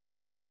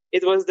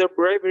 It was their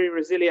bravery,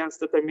 resilience,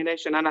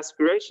 determination, and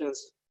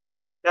aspirations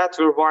that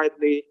were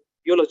widely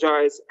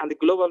eulogized, and the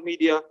global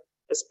media,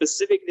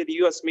 specifically the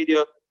US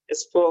media,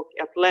 spoke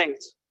at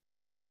length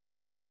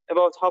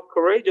about how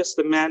courageous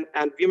the men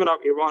and women of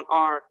Iran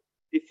are,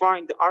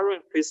 defying the iron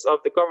fists of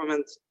the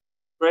government,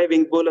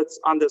 braving bullets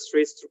on the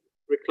streets to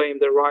reclaim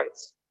their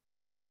rights.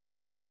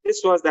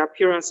 This was the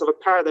appearance of a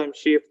paradigm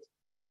shift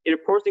in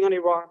reporting on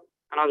Iran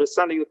and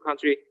understanding the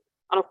country,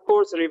 and of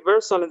course, a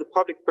reversal in the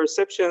public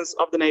perceptions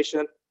of the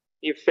nation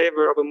in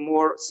favor of a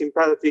more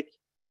sympathetic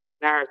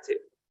narrative.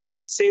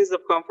 Scenes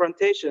of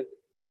confrontation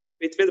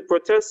between the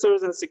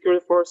protesters and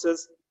security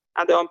forces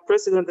and the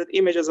unprecedented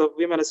images of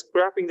women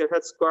scrapping their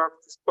headscarf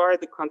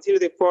despite the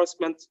continued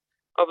enforcement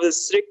of the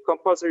strict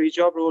compulsory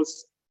hijab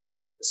rules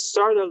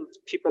startled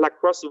people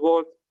across the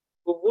world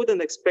who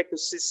wouldn't expect to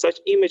see such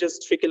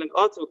images trickling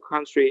out of a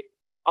country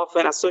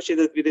often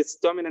associated with its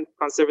dominant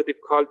conservative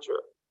culture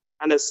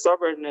and the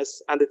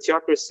stubbornness and the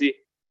theocracy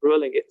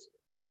ruling it.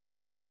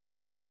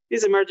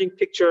 These emerging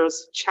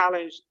pictures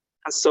challenged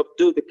and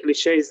subdued the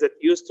cliches that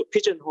used to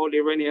pigeonhole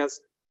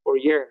Iranians for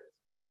years.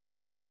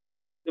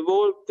 The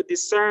world could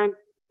discern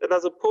that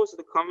as opposed to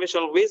the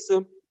conventional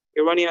wisdom,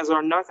 Iranians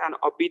are not an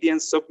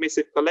obedient,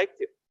 submissive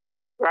collective.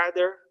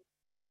 Rather,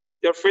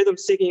 they are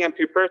freedom-seeking and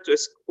prepared to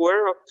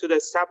square up to the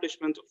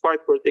establishment to fight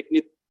for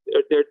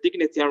their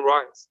dignity and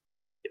rights.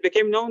 It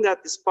became known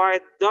that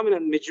despite the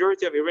dominant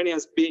majority of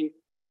Iranians being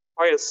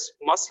pious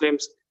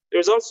Muslims, there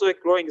is also a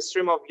growing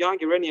stream of young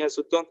Iranians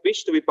who don't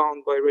wish to be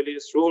bound by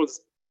religious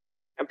rules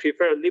and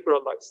prefer a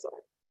liberal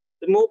lifestyle.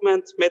 The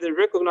movement made it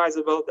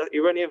recognizable that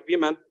Iranian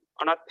women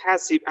are not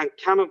passive and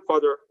cannon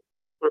fodder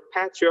for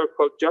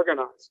patriarchal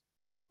juggernauts,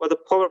 but a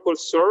powerful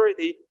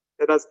sorority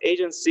that has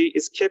agency,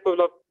 is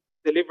capable of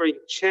delivering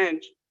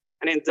change,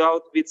 and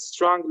endowed with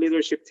strong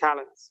leadership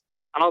talents.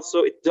 And also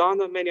it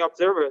dawned on many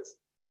observers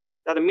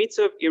that the myth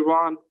of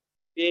Iran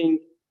being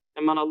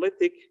a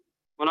monolithic,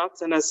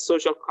 monotonous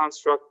social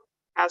construct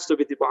has to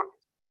be debunked.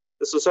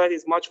 The society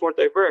is much more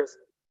diverse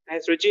and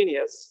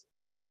heterogeneous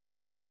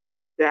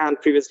than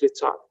previously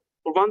thought.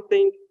 For one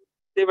thing,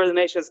 they were the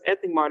nation's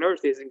ethnic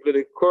minorities,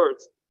 including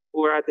Kurds,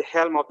 who were at the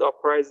helm of the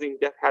uprising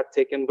that had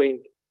taken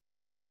wing.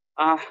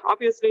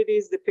 Obviously,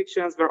 these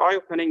depictions were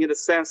eye-opening in the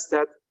sense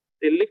that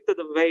they lifted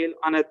the veil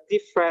on a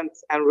different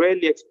and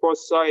rarely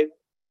exposed side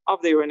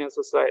of the Iranian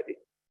society.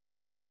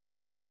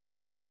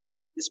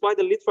 Despite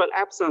the literal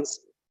absence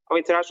of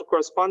international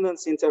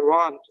correspondence in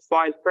Tehran to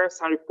file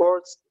first-hand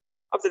reports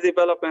of the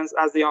developments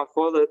as they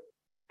unfolded,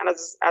 and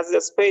as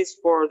the space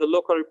for the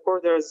local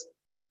reporters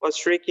was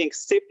shrinking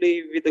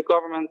steeply with the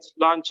government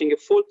launching a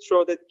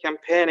full-throated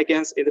campaign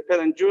against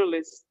independent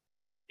journalists,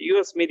 the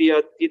US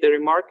media did a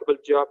remarkable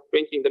job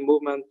bringing the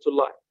movement to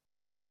life.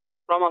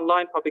 From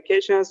online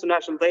publications to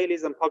national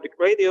dailies and public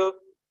radio,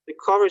 the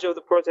coverage of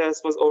the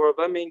protests was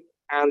overwhelming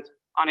and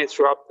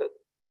uninterrupted,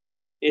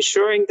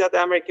 ensuring that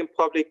the American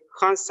public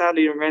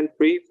constantly remained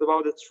briefed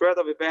about the threat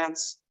of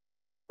events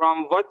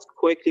from what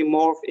quickly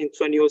morphed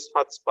into a news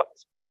hotspot.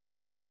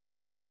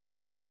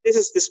 This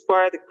is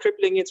despite the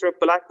crippling internet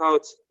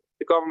blackout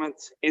the government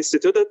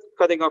instituted,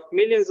 cutting off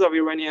millions of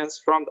Iranians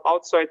from the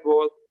outside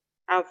world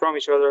and from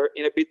each other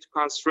in a bid to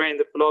constrain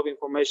the flow of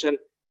information,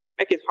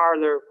 make it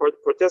harder for the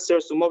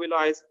protesters to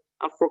mobilize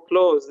and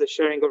foreclose the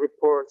sharing of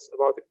reports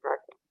about the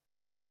crackdown.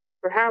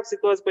 Perhaps it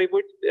was by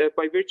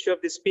virtue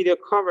of this media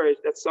coverage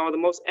that some of the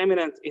most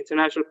eminent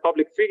international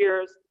public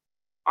figures,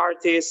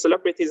 artists,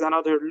 celebrities, and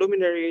other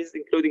luminaries,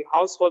 including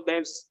household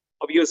names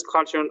of US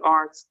culture and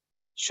arts,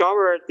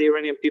 showered the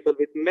Iranian people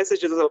with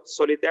messages of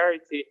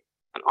solidarity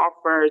and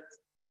offered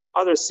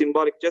other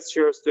symbolic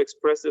gestures to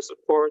express their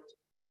support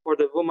for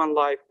the woman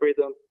life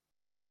freedom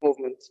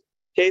movement.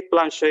 Kate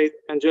Blanchett,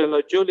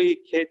 Angelina Jolie,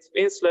 Kate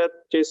Winslet,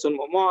 Jason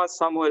Momoa,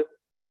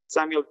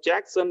 Samuel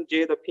Jackson,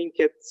 Jada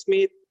Pinkett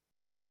Smith,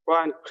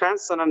 Bryan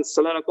Cranston, and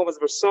Selena Gomez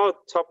were so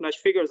top-notch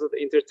figures of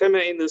the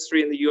entertainment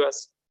industry in the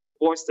US,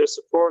 voiced their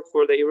support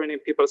for the Iranian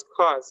people's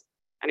cause.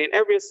 And in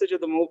every stage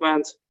of the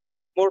movement,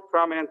 more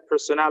prominent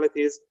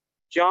personalities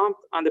jumped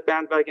on the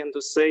bandwagon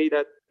to say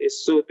that they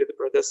stood with the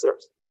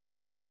protesters.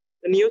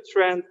 The new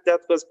trend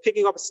that was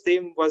picking up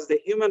steam was the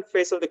human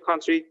face of the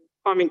country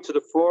coming to the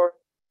fore,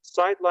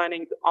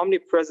 sidelining the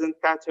omnipresent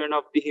pattern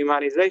of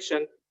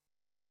dehumanization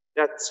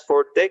that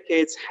for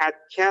decades had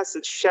cast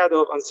a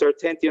shadow of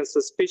uncertainty and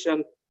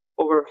suspicion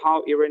over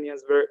how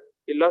Iranians were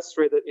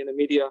illustrated in the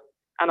media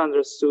and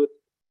understood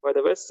by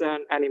the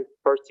Western and in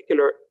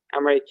particular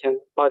American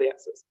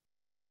audiences.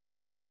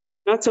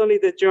 Not only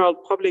the general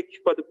public,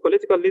 but the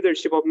political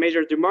leadership of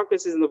major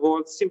democracies in the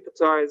world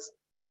sympathized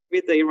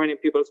with the Iranian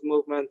people's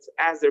movement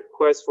as their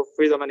quest for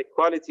freedom and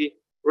equality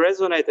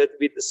resonated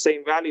with the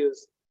same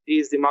values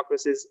these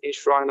democracies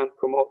enshrine and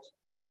promote.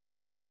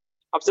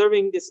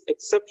 Observing this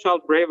exceptional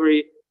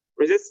bravery,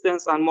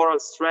 resistance, and moral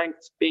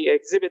strength being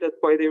exhibited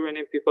by the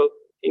Iranian people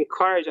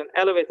encouraged an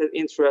elevated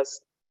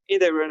interest in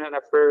the Iranian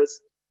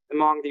affairs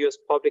among the US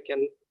public,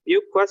 and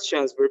new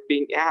questions were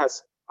being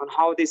asked on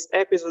how this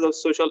episode of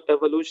social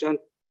evolution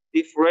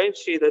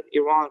differentiated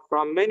Iran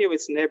from many of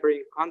its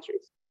neighboring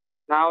countries.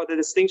 Now the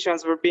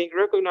distinctions were being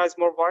recognized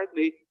more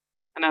widely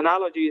and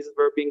analogies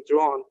were being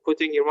drawn,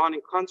 putting Iran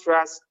in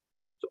contrast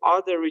to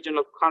other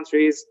regional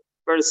countries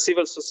where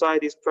civil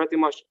society is pretty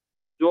much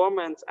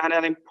dormant and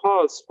an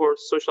impulse for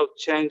social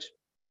change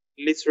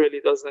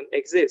literally doesn't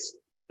exist.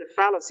 The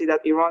fallacy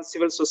that Iran's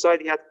civil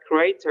society had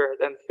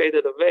cratered and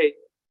faded away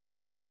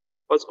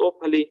was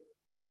openly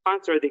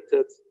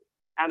contradicted,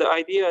 and the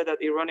idea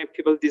that Iranian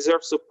people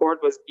deserve support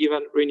was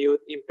given renewed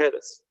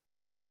impetus.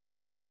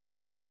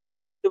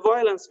 The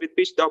violence with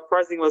which the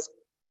uprising was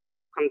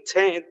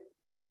contained,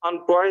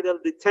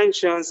 unbridled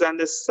detentions, and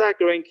the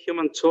staggering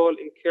human toll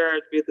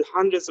incurred with the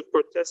hundreds of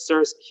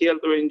protesters killed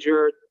or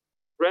injured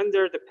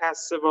rendered the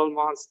past several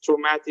months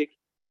traumatic,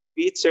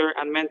 bitter,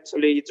 and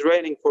mentally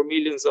draining for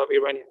millions of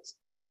Iranians.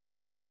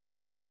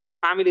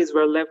 Families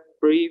were left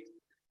bereaved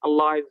and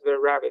lives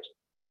were ravaged.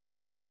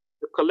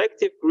 The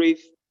collective grief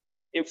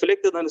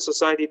inflicted on the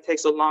society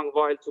takes a long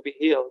while to be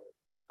healed.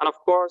 And of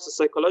course, the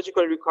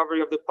psychological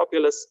recovery of the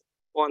populace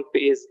won't be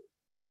easy.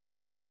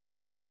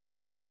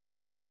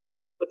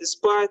 But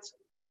despite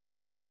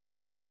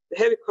the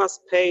heavy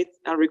cost paid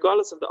and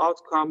regardless of the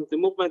outcome, the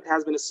movement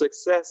has been a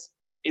success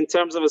in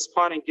terms of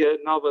spawning a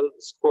novel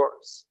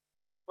discourse.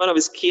 One of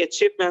its key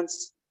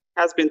achievements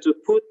has been to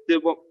put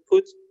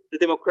the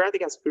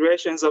democratic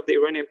aspirations of the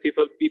Iranian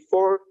people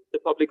before the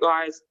public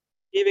eyes,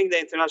 giving the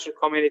international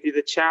community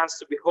the chance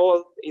to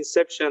behold the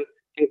inception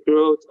and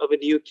growth of a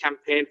new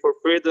campaign for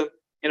freedom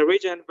in a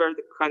region where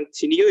the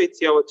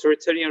continuity of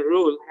authoritarian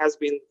rule has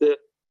been the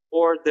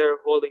order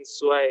holding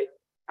sway,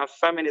 and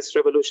feminist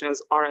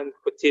revolutions aren't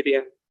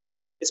quotidian.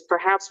 It's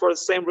perhaps for the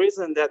same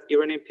reason that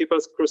Iranian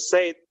people's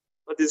crusade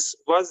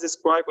was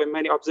described by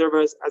many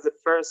observers as the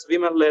first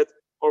women-led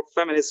or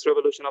feminist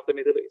revolution of the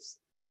Middle East.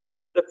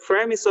 The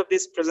premise of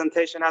this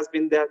presentation has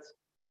been that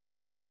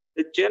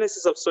The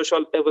genesis of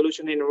social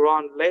evolution in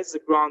Iran lays the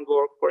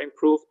groundwork for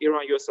improved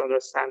Iran-US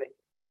understanding.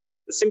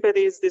 The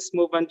sympathies this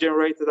movement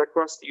generated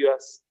across the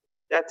US,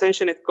 the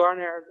attention it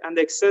garnered, and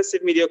the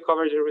excessive media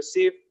coverage it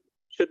received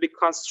should be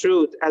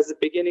construed as the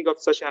beginning of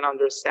such an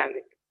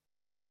understanding,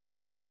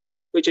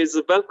 which is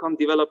a welcome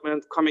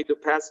development coming to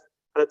pass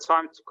at a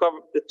time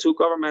the two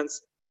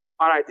governments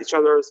are at each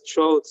other's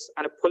throats,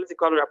 and a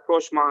political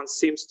rapprochement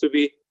seems to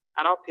be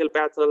an uphill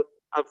battle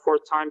and for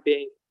time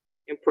being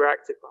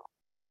impractical.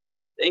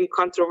 The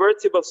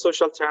incontrovertible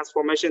social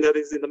transformation that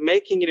is in the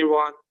making in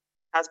Iran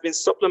has been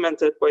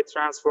supplemented by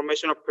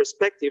transformational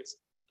perspectives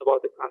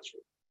about the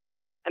country.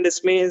 And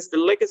this means the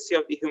legacy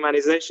of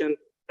dehumanization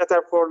that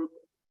have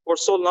for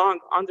so long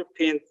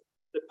underpinned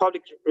the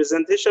public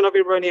representation of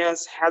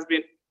Iranians has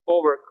been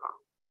overcome.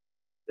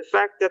 The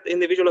fact that the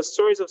individual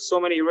stories of so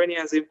many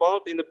Iranians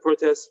involved in the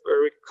protests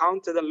were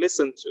recounted and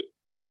listened to,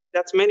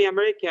 that many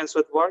Americans who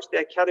had watched the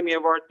Academy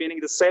Award winning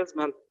The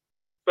Salesman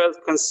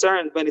felt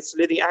concerned when its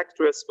leading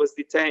actress was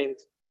detained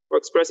for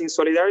expressing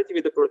solidarity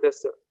with the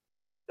protesters,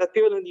 that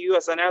people in the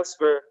US and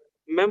elsewhere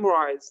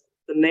memorized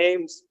the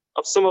names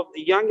of some of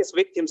the youngest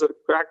victims of the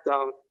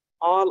crackdown,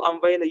 all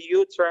unveil a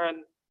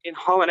U-turn in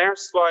how an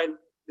erstwhile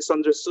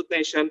misunderstood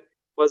nation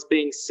was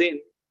being seen,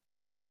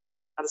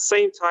 at the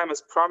same time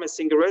as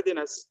promising a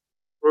readiness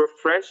for a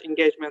fresh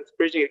engagement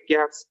bridging the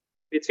gaps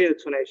between the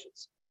two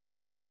nations.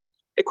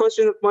 A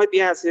question that might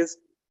be asked is,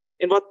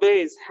 in what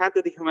ways had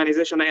the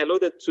dehumanization I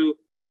alluded to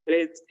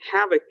played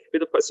havoc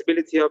with the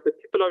possibility of the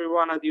people of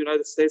Iran and the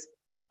United States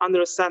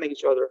understanding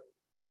each other?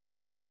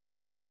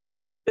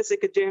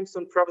 Jessica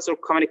Jameson, professor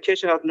of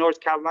communication at North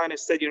Carolina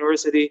State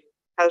University,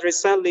 has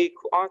recently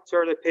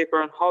co-authored a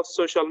paper on how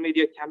social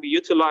media can be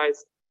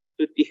utilized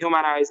to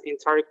dehumanize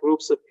entire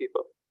groups of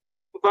people.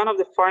 One of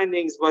the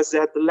findings was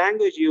that the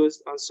language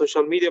used on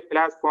social media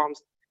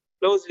platforms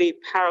closely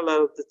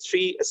paralleled the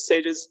three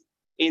stages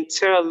in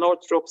Terrell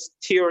Northrop's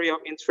theory of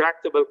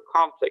interactable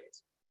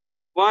conflict.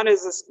 One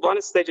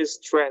stage is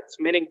threat,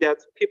 meaning that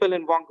people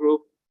in one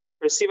group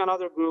perceive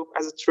another group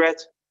as a threat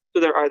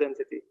to their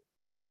identity.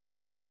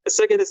 The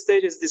second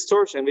stage is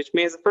distortion, which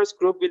means the first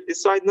group will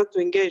decide not to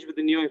engage with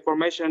the new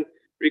information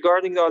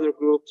regarding the other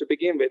group to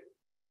begin with,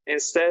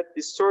 instead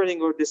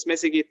distorting or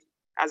dismissing it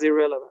as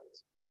irrelevant.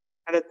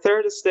 And the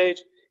third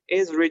stage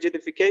is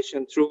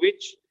rigidification, through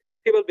which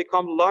people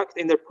become locked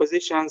in their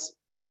positions,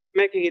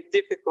 making it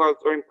difficult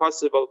or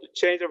impossible to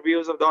change their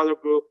views of the other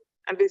group,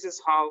 and this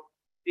is how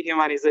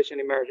dehumanization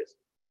emerges.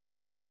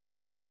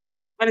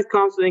 When it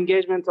comes to the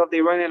engagement of the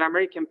Iranian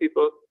American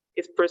people,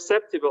 it's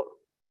perceptible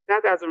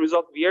that as a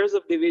result of years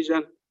of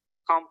division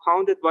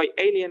compounded by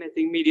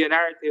alienating media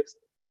narratives,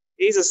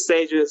 these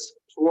stages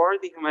toward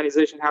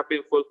dehumanization have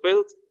been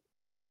fulfilled.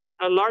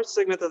 A large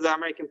segment of the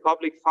American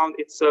public found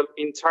itself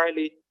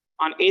entirely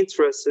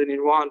uninterested in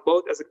Iran,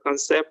 both as a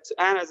concept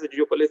and as a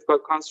geopolitical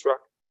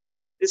construct.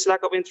 This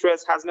lack of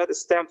interest has not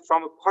stemmed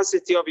from a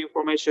paucity of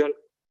information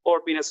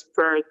or been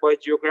spurred by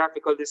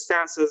geographical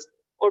distances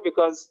or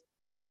because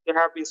there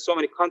have been so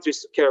many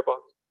countries to care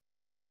about.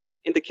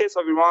 In the case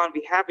of Iran,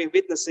 we have been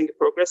witnessing a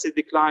progressive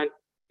decline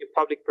in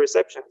public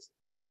perceptions.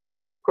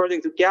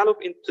 According to Gallup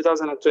in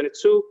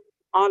 2022,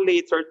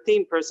 only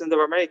 13% of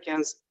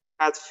Americans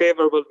had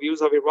favorable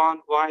views of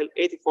Iran, while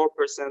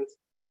 84%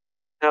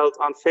 held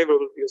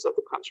unfavorable views of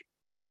the country.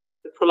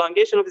 The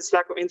prolongation of this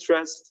lack of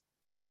interest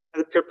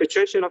and the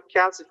perpetuation of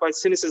calcified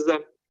cynicism,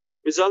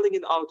 resulting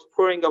in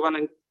outpouring of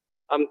an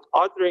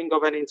othering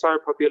of an entire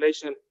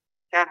population,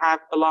 can have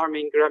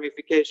alarming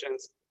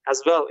ramifications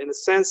as well, in the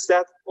sense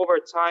that over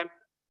time,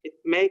 it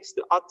makes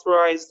the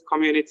authorized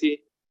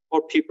community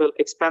or people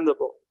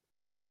expendable.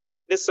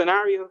 This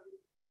scenario,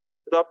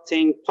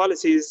 adopting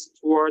policies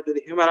toward the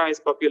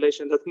dehumanized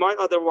population that might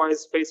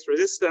otherwise face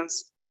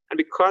resistance and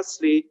be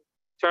costly,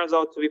 turns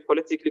out to be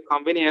politically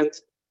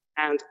convenient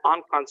and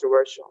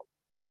uncontroversial.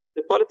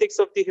 The politics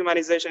of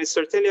dehumanization is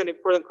certainly an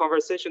important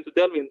conversation to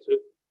delve into,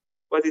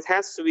 but it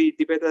has to be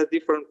debated at a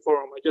different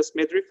forum. I just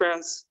made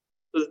reference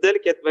to the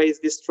delicate ways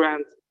this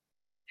trend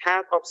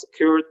had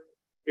obscured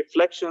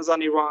reflections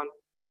on Iran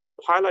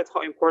to highlight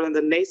how important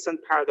the nascent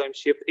paradigm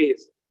shift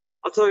is.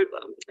 Although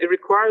it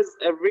requires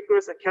a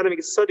rigorous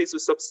academic study to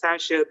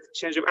substantiate the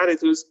change of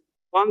attitudes,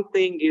 one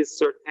thing is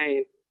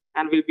certain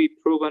and will be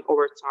proven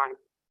over time.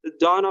 The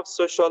dawn of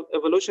social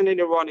evolution in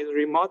Iran is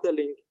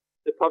remodeling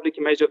the public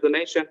image of the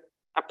nation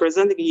and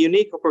presenting a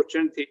unique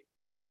opportunity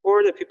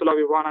for the people of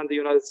Iran and the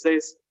United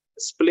States,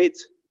 split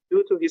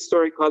due to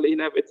historical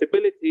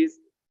inevitabilities,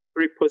 to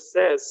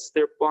repossess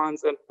their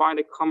bonds and find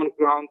a common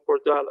ground for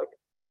dialogue.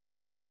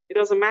 It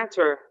doesn't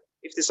matter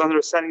if this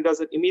understanding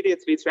doesn't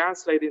immediately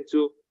translate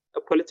into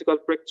a political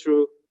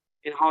breakthrough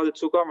in how the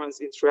two governments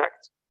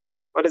interact.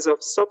 What is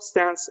of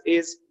substance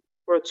is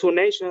for two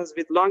nations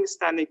with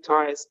long-standing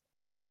ties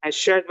and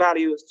shared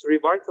values to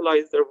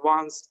revitalize their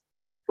once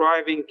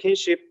thriving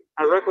kinship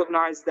and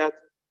recognize that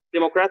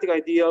democratic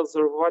ideals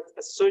are what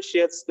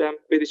associates them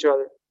with each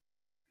other.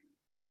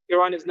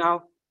 Iran is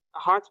now a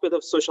hotbed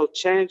of social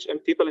change,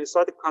 and people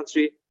inside the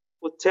country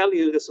would tell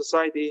you the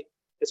society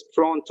is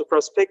prone to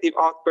prospective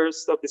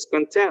outbursts of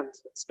discontent,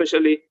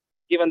 especially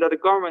given that the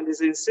government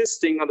is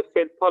insisting on the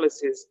failed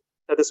policies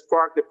that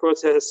sparked the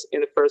protests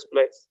in the first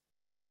place.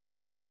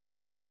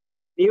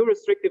 New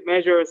restrictive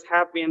measures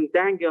have been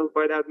dangled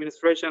by the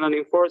administration on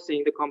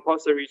enforcing the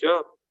compulsory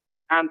hijab,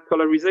 and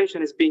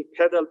polarization is being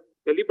peddled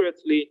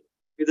deliberately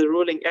with the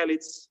ruling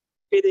elites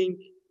pitting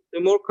the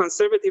more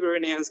conservative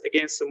Iranians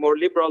against the more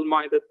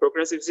liberal-minded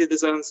progressive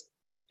citizens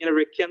in a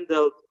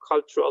rekindled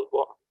cultural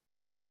war.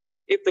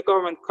 If the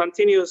government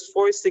continues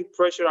foisting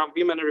pressure on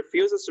women and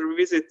refuses to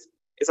revisit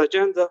its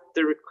agenda,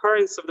 the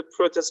recurrence of the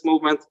protest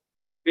movement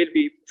will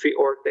be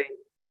preordained.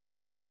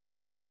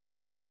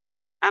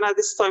 And at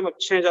this time of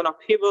change and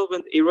upheaval,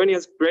 when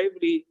Iranians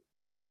bravely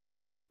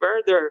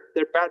further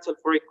their battle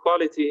for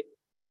equality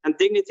and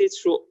dignity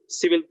through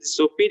civil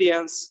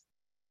disobedience,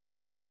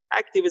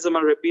 activism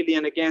and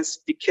rebellion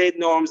against decayed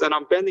norms and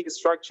unbending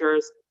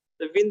structures,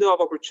 the window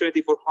of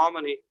opportunity for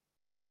harmony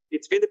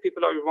between the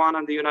people of Iran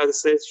and the United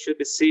States should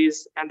be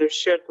seized and their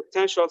shared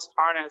potentials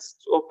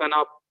harnessed to open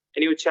up a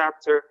new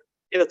chapter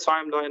in the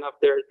timeline of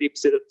their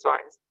deep-seated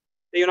ties.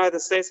 The United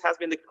States has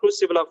been the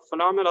crucible of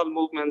phenomenal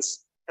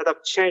movements that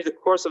have changed the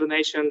course of the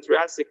nation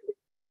drastically.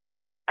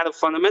 And the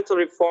fundamental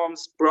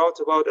reforms brought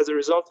about as a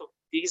result of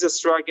these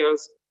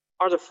struggles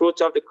are the fruit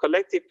of the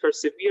collective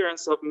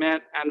perseverance of men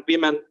and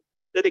women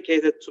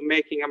dedicated to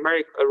making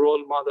America a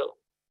role model.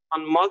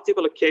 On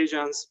multiple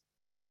occasions,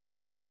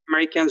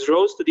 Americans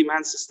rose to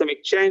demand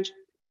systemic change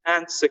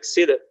and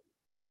succeeded.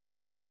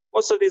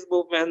 Most of these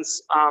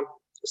movements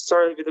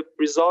started with the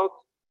resolve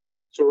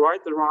to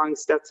right the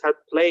wrongs that had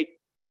plagued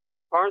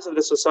parts of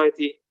the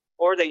society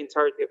or the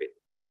entirety of it.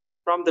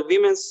 From the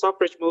women's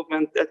suffrage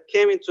movement that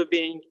came into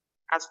being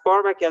as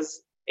far back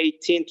as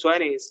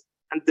 1820s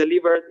and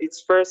delivered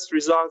its first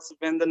results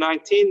when the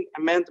 19th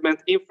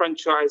Amendment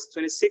enfranchised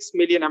 26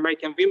 million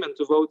American women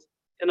to vote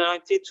in the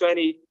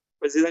 1920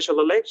 presidential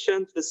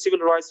election, to the civil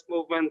rights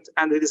movement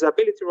and the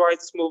disability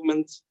rights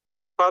movement,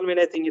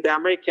 culminating in the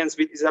Americans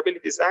with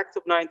Disabilities Act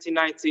of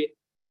 1990,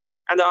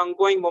 and the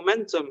ongoing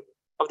momentum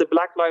of the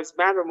Black Lives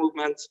Matter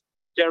movement,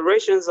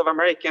 generations of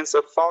Americans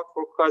have fought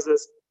for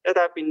causes that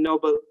have been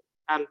noble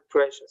and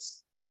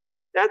precious.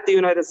 That the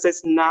United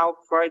States now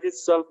prides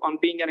itself on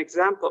being an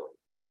example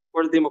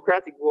for the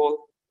democratic world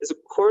is a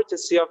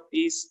courtesy of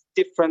these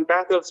different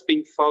battles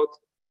being fought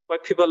by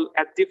people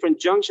at different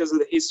junctions of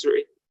the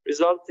history,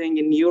 resulting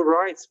in new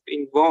rights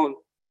being won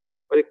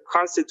by the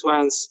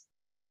constituents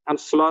and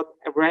flawed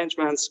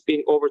arrangements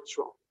being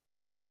overthrown.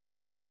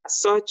 As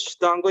such,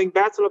 the ongoing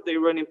battle of the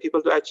Iranian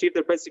people to achieve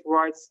their basic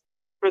rights,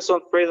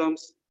 personal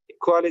freedoms,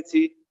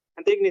 equality,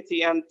 and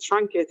dignity, and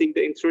truncating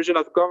the intrusion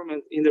of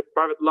government in their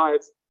private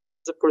lives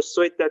is a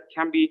pursuit that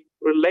can be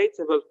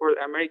relatable for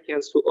the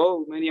Americans who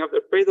owe many of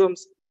their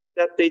freedoms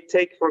that they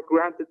take for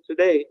granted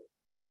today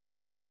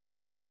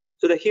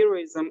to the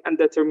heroism and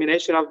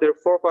determination of their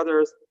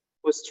forefathers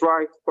who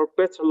strived for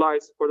better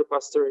lives for the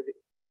posterity.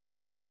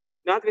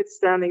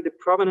 Notwithstanding the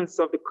provenance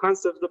of the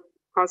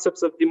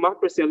concepts of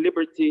democracy and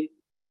liberty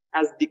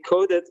as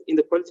decoded in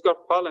the political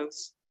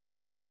parlance,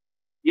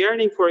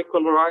 yearning for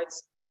equal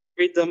rights,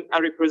 freedom,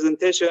 and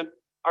representation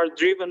are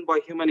driven by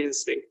human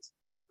instinct.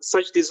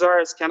 Such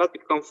desires cannot be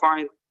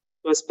confined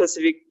to a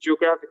specific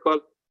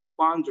geographical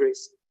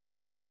boundaries.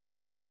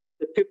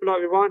 The people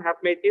of Iran have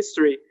made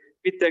history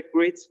with their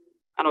grit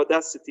and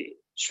audacity,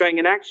 showing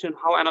in action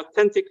how an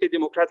authentically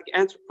democratic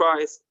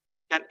enterprise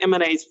can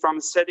emanate from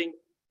a setting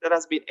that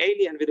has been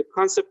alien with the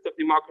concept of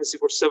democracy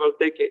for several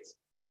decades.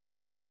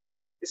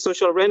 The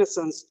social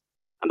renaissance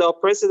and the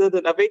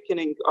unprecedented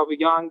awakening of a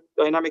young,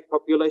 dynamic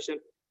population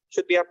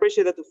should be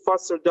appreciated to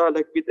foster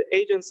dialogue with the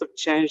agents of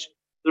change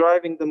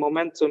driving the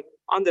momentum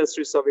on the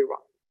streets of Iran.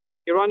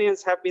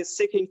 Iranians have been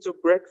seeking to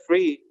break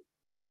free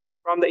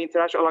from the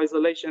international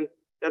isolation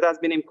that has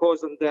been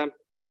imposed on them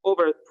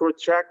over a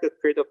protracted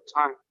period of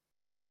time.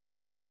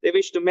 They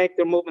wish to make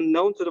their movement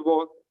known to the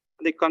world,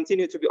 and they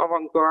continue to be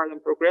avant-garde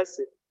and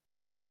progressive.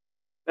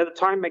 At the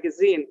Time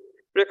magazine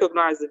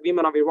recognized the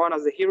women of Iran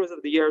as the heroes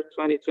of the year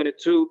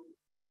 2022.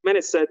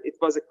 Many said it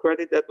was a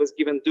credit that was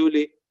given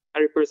duly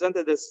and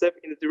represented a step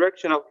in the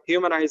direction of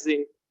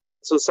humanizing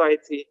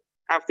society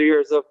after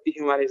years of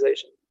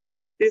dehumanization.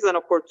 This is an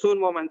opportune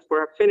moment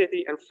for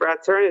affinity and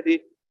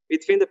fraternity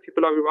between the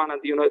people of Iran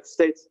and the United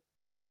States.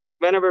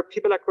 Whenever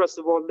people across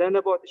the world learn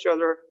about each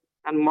other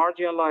and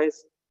marginalize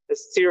the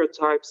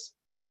stereotypes,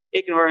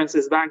 ignorance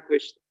is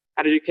vanquished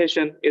and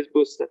education is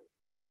boosted.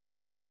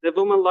 The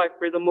Women Life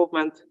Freedom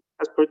Movement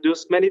has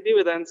produced many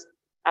dividends,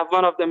 and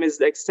one of them is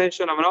the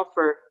extension of an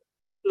offer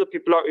to the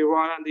people of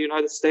Iran and the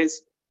United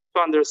States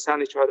to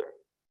understand each other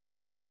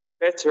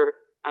better,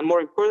 and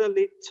more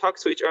importantly, talk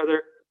to each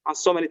other on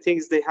so many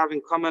things they have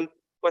in common,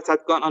 but had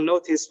gone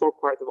unnoticed for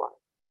quite a while.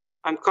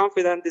 I'm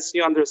confident this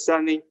new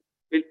understanding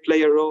will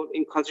play a role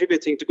in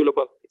contributing to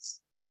global peace.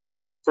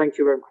 Thank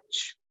you very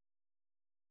much.